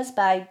Dead was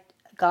by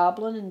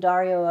Goblin and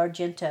Dario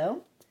Argento.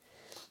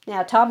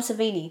 Now, Tom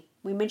Savini,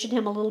 we mentioned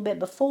him a little bit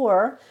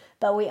before,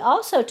 but we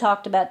also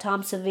talked about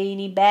Tom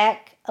Savini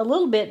back when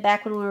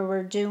we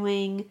were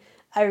doing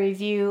a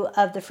review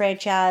of the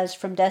franchise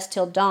From Dusk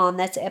Till Dawn.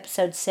 That's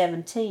episode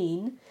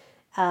 17.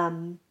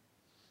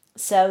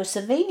 So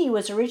Savini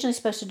was originally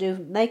supposed to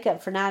do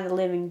makeup for Night of the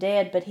Living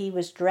Dead, but he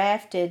was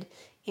drafted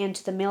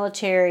into the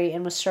military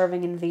and was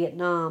serving in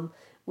Vietnam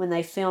when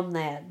they filmed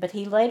that. But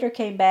he later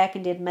came back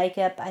and did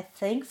makeup, I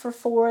think, for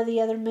 4 of the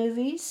other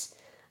movies.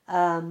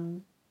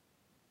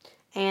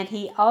 And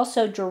he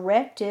also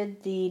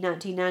directed the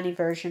 1990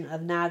 version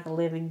of Night of the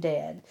Living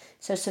Dead.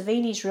 So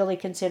Savini's really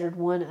considered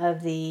one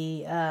of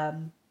the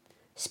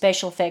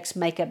special effects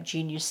makeup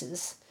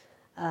geniuses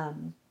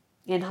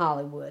in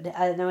Hollywood.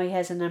 I know he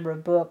has a number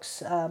of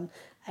books.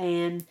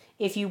 And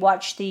if you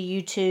watch the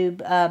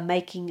YouTube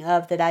making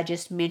of that I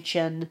just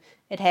mentioned,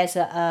 it has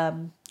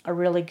a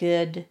really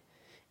good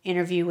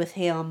interview with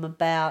him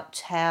about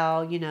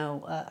how,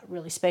 really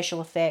movie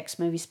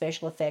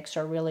special effects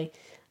are really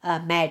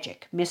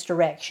magic,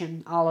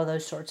 misdirection, all of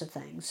those sorts of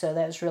things. So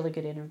that was a really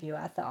good interview,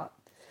 I thought.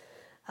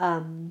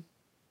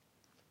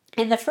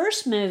 In the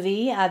first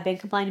movie, I've been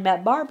complaining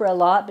about Barbara a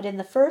lot, but in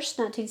the first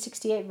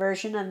 1968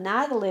 version of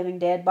Night of the Living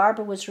Dead,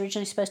 Barbara was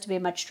originally supposed to be a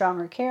much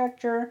stronger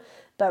character,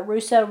 but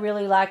Russo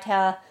really liked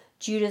how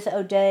Judith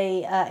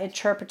O'Dea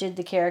interpreted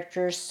the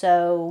character,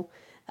 so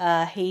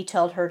he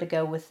told her to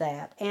go with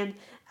that. And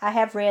I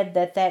have read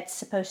that that's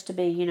supposed to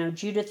be,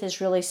 Judith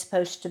is really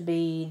supposed to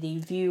be the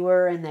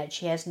viewer and that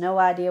she has no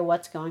idea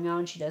what's going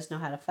on. She doesn't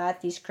know how to fight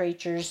these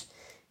creatures.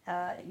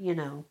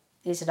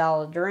 Is it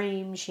all a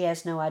dream? She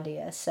has no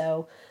idea.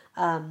 So,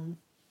 I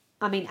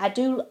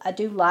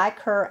do like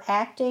her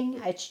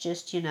acting. It's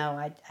just,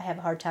 I have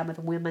a hard time with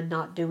women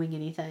not doing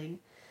anything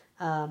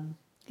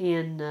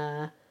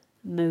in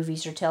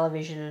movies or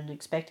television and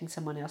expecting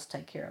someone else to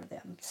take care of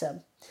them.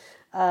 So,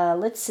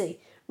 let's see.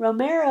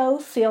 Romero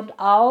filmed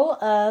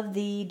all of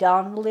the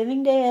Dawn of the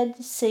Living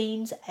Dead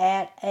scenes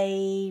at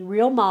a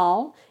real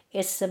mall.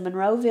 It's the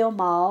Monroeville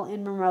Mall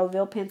in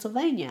Monroeville,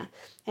 Pennsylvania.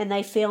 And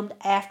they filmed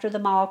after the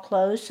mall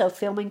closed, so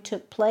filming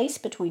took place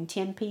between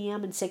 10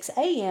 p.m. and 6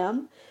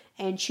 a.m.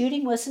 And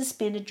shooting was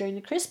suspended during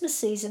the Christmas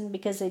season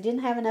because they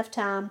didn't have enough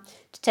time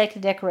to take the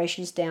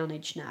decorations down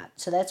each night.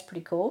 So that's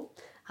pretty cool.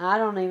 I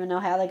don't even know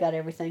how they got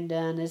everything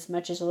done, as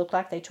much as it looked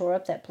like they tore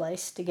up that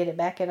place to get it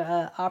back in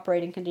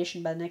operating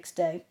condition by the next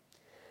day.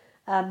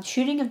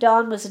 Shooting of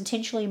Dawn was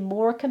intentionally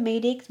more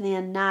comedic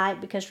than Night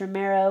because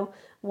Romero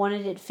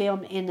wanted it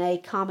filmed in a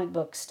comic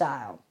book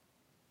style.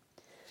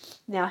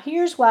 Now,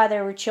 here's why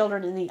there were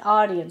children in the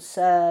audience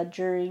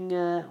during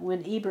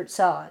when Ebert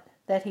saw it,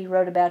 that he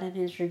wrote about in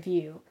his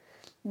review.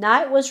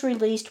 Night was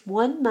released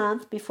 1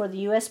 month before the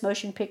U.S.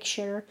 motion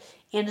picture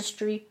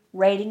industry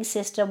rating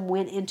system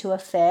went into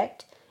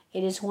effect.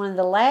 It is one of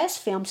the last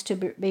films to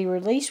be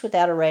released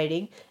without a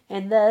rating,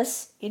 and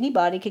thus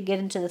anybody could get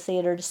into the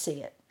theater to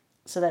see it.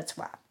 So that's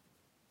why.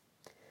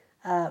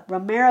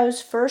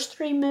 Romero's first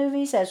 3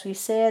 movies, as we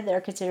said, they're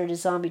considered a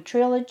zombie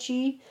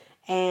trilogy,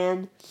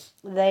 and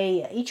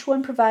each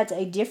one provides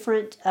a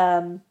different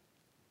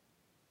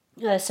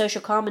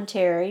social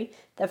commentary.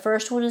 The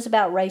first one is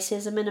about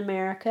racism in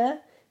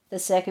America. The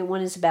second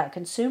one is about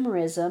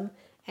consumerism,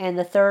 and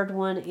the third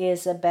one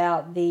is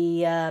about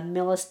the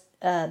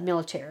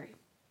military,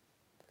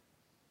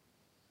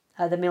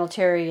 the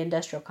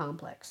military-industrial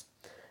complex.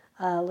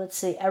 Let's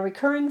see. A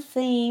recurring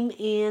theme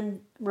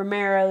in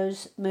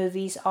Romero's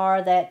movies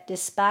are that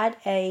despite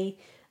a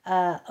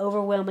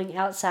overwhelming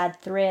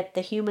outside threat, the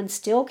humans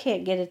still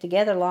can't get it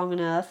together long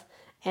enough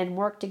and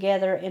work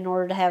together in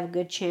order to have a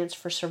good chance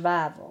for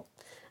survival.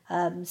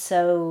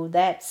 So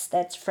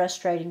that's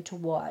frustrating to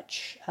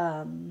watch.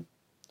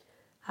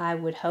 I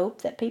would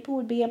hope that people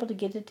would be able to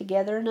get it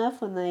together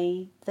enough when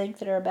they think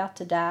they're about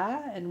to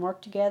die and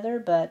work together,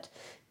 but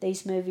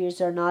these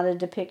movies are not a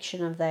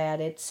depiction of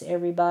that. It's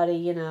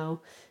everybody,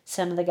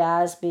 some of the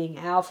guys being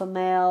alpha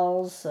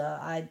males.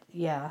 I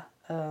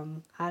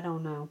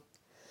don't know.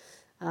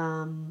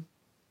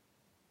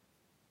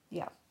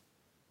 Yeah.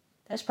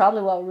 That's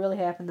probably what really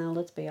happened, though,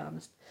 let's be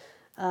honest.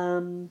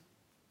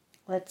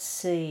 Let's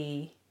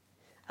see.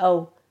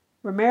 Oh,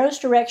 Romero's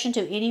direction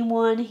to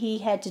anyone he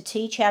had to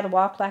teach how to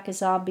walk like a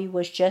zombie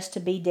was just to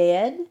be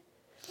dead.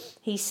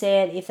 he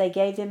said if they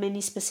gave them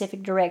any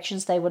specific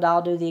directions, they would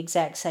all do the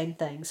exact same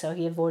thing, so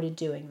he avoided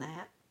doing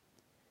that.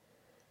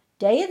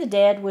 Day of the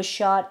Dead was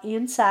shot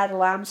inside a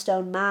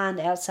limestone mine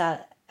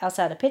outside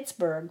of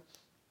Pittsburgh,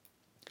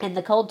 and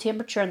the cold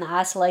temperature and the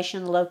isolation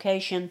of the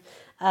location,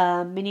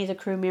 many of the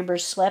crew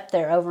members slept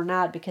there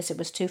overnight because it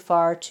was too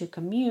far to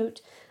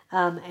commute,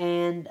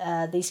 and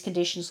these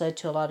conditions led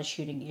to a lot of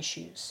shooting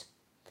issues.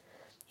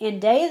 In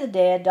Day of the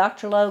Dead,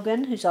 Dr.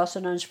 Logan, who's also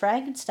known as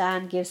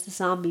Frankenstein, gives the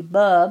zombie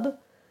Bub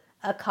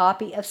a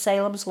copy of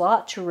Salem's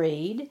Lot to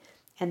read,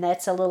 and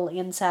that's a little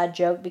inside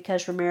joke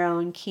because Romero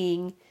and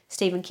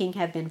Stephen King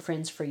have been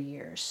friends for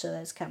years, so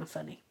that's kind of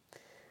funny.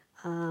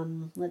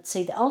 Let's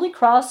see, the only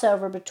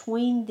crossover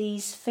between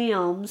these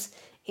films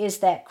is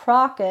that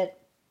Crockett,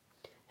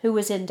 who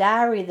was in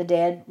Diary of the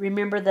Dead,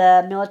 remember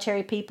the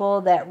military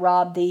people that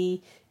robbed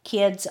the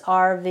kids'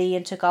 RV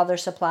and took all their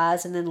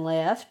supplies and then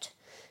left?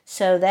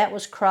 So that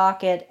was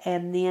Crockett,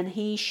 and then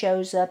he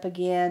shows up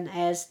again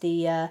as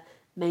the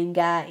main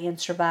guy in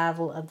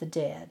Survival of the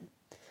Dead.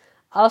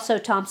 Also,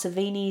 Tom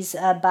Savini's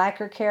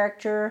biker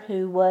character,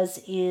 who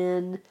was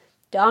in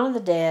Dawn of the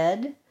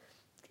Dead,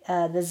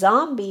 the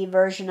zombie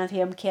version of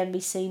him can be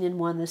seen in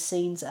one of the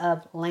scenes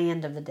of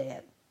Land of the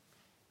Dead.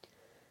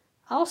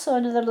 Also,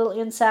 another little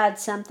inside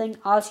something,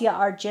 Asia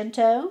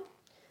Argento,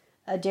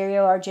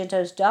 Dario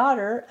Argento's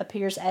daughter,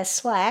 appears as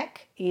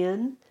Slack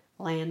in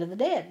Land of the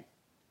Dead.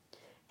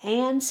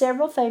 And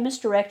several famous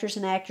directors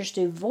and actors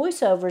do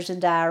voiceovers in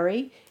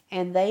Diary,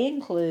 and they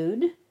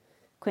include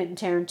Quentin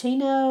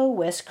Tarantino,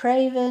 Wes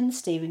Craven,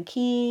 Stephen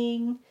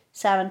King,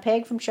 Simon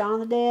Pegg from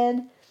Shaun of the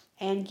Dead,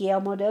 and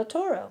Guillermo del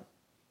Toro.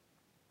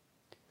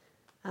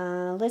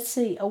 Let's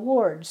see,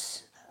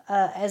 awards.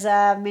 As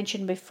I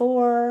mentioned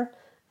before,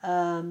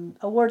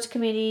 awards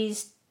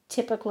committees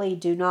typically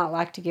do not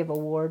like to give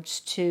awards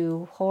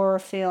to horror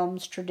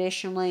films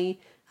traditionally.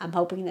 I'm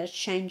hoping that's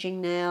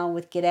changing now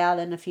with Get Out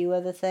and a few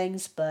other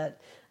things, but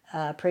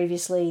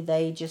previously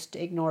they just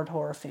ignored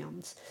horror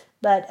films.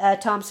 But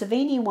Tom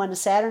Savini won a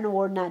Saturn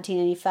Award in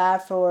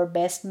 1985 for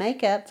Best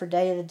Makeup for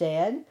Day of the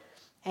Dead,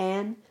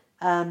 and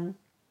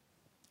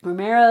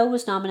Romero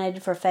was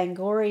nominated for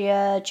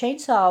Fangoria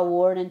Chainsaw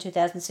Award in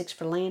 2006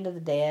 for Land of the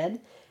Dead,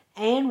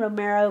 and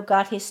Romero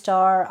got his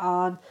star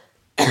on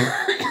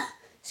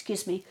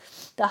excuse me,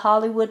 the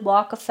Hollywood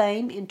Walk of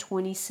Fame in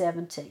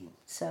 2017.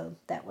 So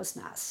that was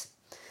nice.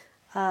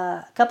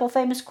 A couple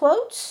famous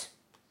quotes,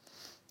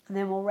 and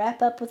then we'll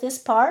wrap up with this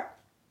part.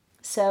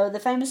 So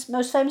the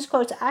most famous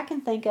quotes I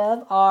can think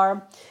of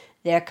are,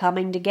 "They're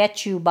coming to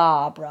get you,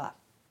 Barbara."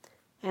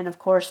 And of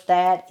course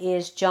that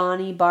is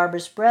Johnny,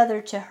 Barbara's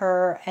brother, to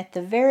her at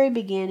the very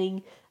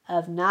beginning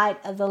of Night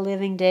of the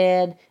Living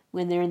Dead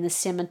when they're in the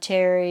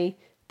cemetery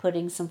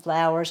putting some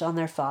flowers on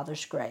their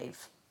father's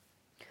grave.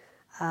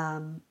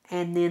 And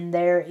then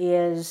there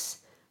is,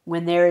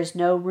 "When there is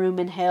no room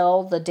in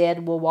hell, the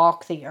dead will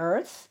walk the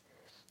earth."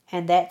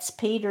 And that's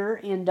Peter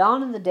in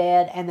Dawn of the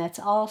Dead, and that's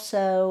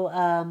also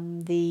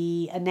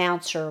the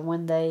announcer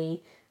when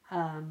they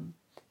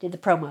did the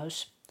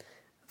promos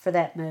for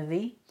that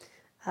movie.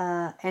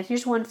 And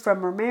here's one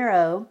from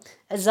Romero.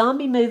 "A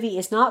zombie movie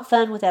is not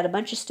fun without a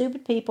bunch of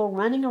stupid people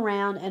running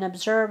around and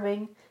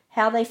observing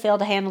how they fail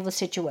to handle the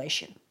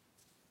situation."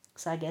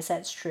 So I guess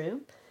that's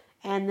true.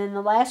 And then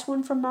the last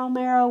one from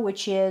Romero,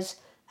 which is,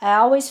 "I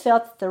always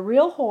felt that the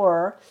real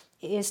horror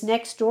is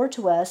next door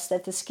to us,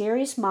 that the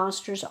scariest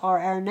monsters are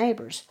our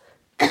neighbors."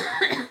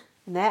 And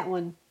that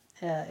one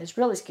is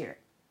really scary,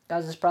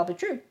 because it's probably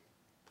true.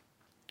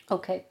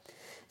 Okay,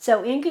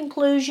 so in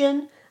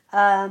conclusion,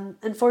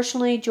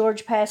 unfortunately,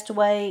 George passed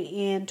away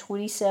in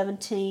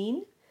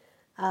 2017.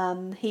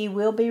 He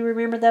will be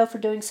remembered, though, for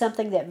doing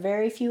something that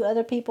very few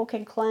other people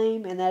can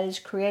claim, and that is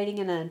creating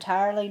an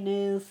entirely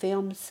new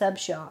film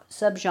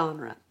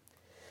subgenre.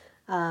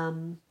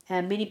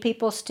 And many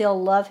people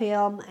still love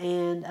him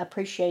and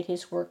appreciate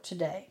his work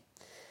today.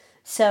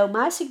 So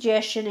my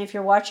suggestion, if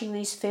you're watching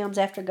these films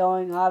after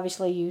going,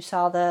 obviously you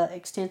saw the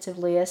extensive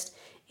list,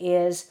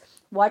 is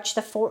watch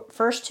the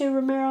first two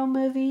Romero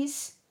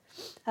movies,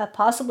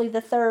 possibly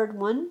the third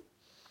one,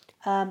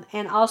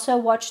 and also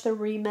watch the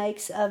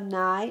remakes of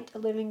Night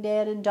of the Living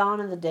Dead and Dawn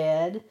of the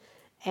Dead,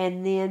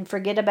 and then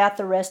forget about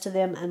the rest of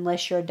them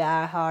unless you're a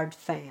die-hard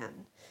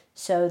fan.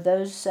 So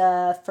those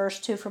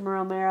first two from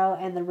Romero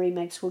and the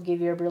remakes will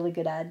give you a really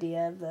good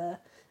idea of the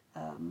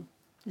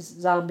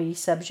zombie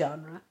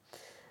subgenre.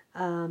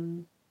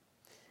 And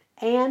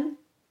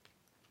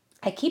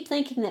I keep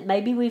thinking that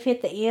maybe we've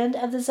hit the end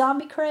of the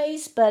zombie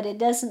craze, but it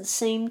doesn't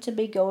seem to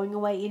be going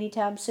away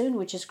anytime soon,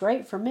 which is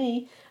great for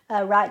me.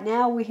 Right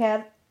now we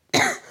have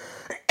on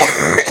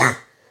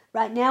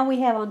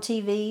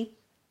TV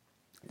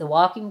The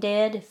Walking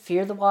Dead,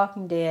 Fear the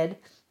Walking Dead,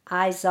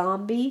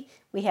 iZombie.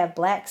 We have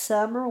Black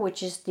Summer,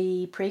 which is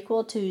the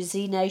prequel to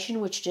Z Nation,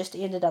 which just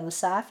ended on the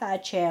Sci-Fi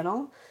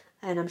Channel.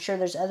 And I'm sure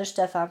there's other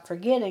stuff I'm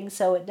forgetting,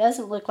 so it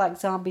doesn't look like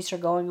zombies are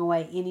going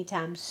away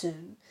anytime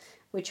soon,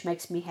 which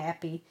makes me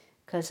happy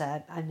because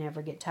I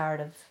never get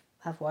tired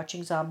of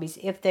watching zombies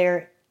if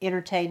they're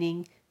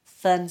entertaining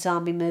fun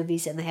zombie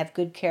movies, and they have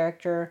good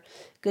characters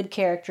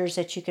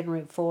that you can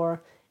root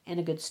for, and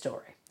a good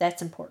story.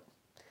 That's important.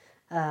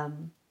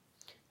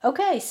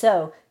 Okay,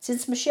 so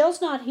since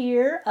Michelle's not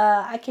here,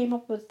 I came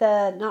up with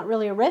not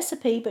really a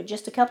recipe, but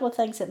just a couple of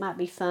things that might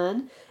be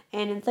fun.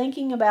 And in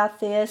thinking about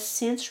this,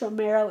 since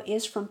Romero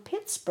is from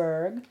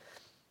Pittsburgh,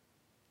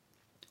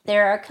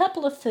 there are a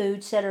couple of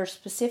foods that are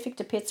specific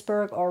to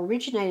Pittsburgh or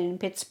originated in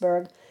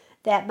Pittsburgh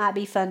that might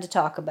be fun to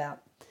talk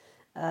about.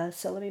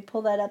 So let me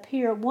pull that up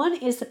here. One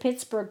is the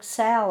Pittsburgh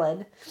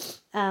salad.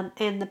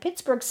 And the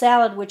Pittsburgh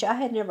salad, which I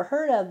had never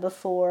heard of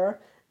before,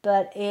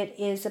 but it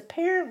is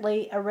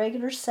apparently a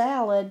regular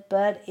salad,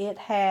 but it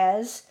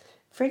has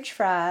French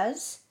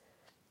fries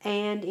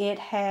and it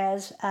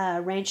has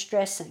ranch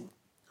dressing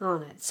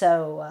on it.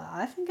 So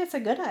I think that's a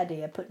good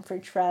idea, putting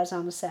French fries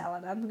on a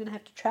salad. I'm going to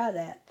have to try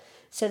that.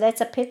 So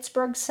that's a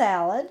Pittsburgh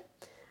salad.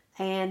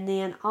 And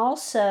then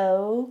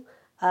also,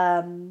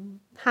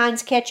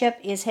 Heinz Ketchup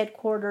is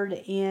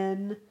headquartered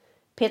in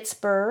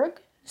Pittsburgh.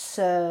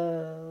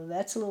 So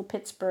that's a little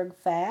Pittsburgh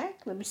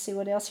fact. Let me see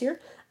what else here.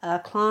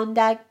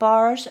 Klondike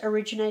bars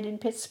originate in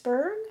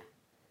Pittsburgh.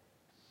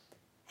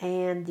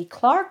 And the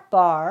Clark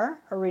bar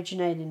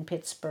originated in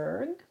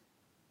Pittsburgh.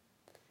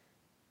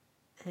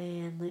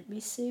 And let me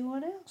see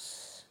what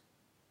else.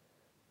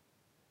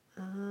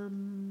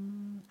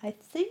 I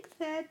think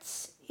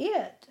that's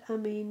it. I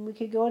mean, we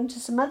could go into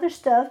some other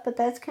stuff, but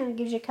that kind of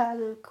gives you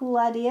kind of a cool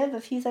idea of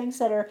a few things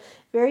that are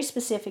very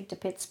specific to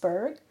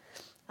Pittsburgh.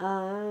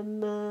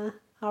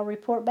 I'll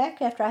report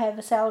back after I have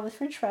a salad with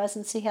French fries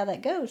and see how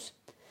that goes.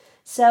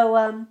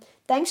 So,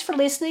 thanks for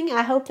listening.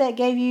 I hope that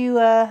gave you,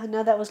 I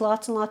know that was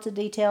lots and lots of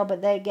detail,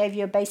 but that gave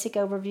you a basic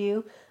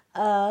overview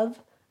of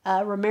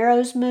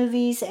Romero's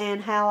movies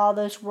and how all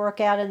those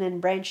work out, and then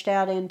branched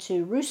out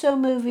into Russo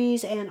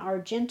movies and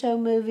Argento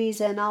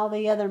movies and all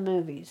the other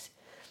movies.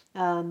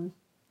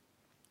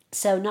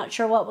 So not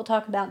sure what we'll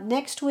talk about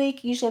next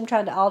week. Usually I'm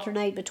trying to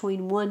alternate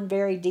between one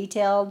very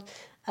detailed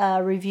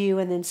review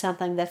and then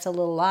something that's a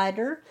little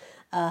lighter.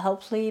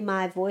 Hopefully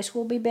my voice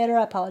will be better.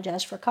 I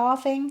apologize for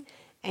coughing.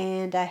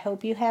 And I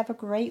hope you have a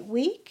great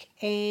week.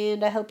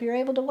 And I hope you're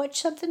able to watch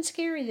something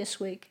scary this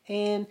week.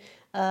 And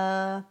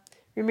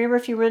remember,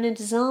 if you run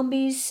into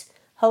zombies,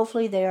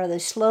 hopefully they are the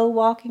slow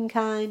walking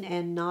kind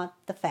and not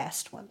the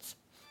fast ones.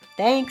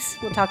 Thanks.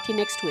 We'll talk to you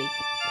next week.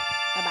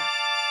 Bye-bye.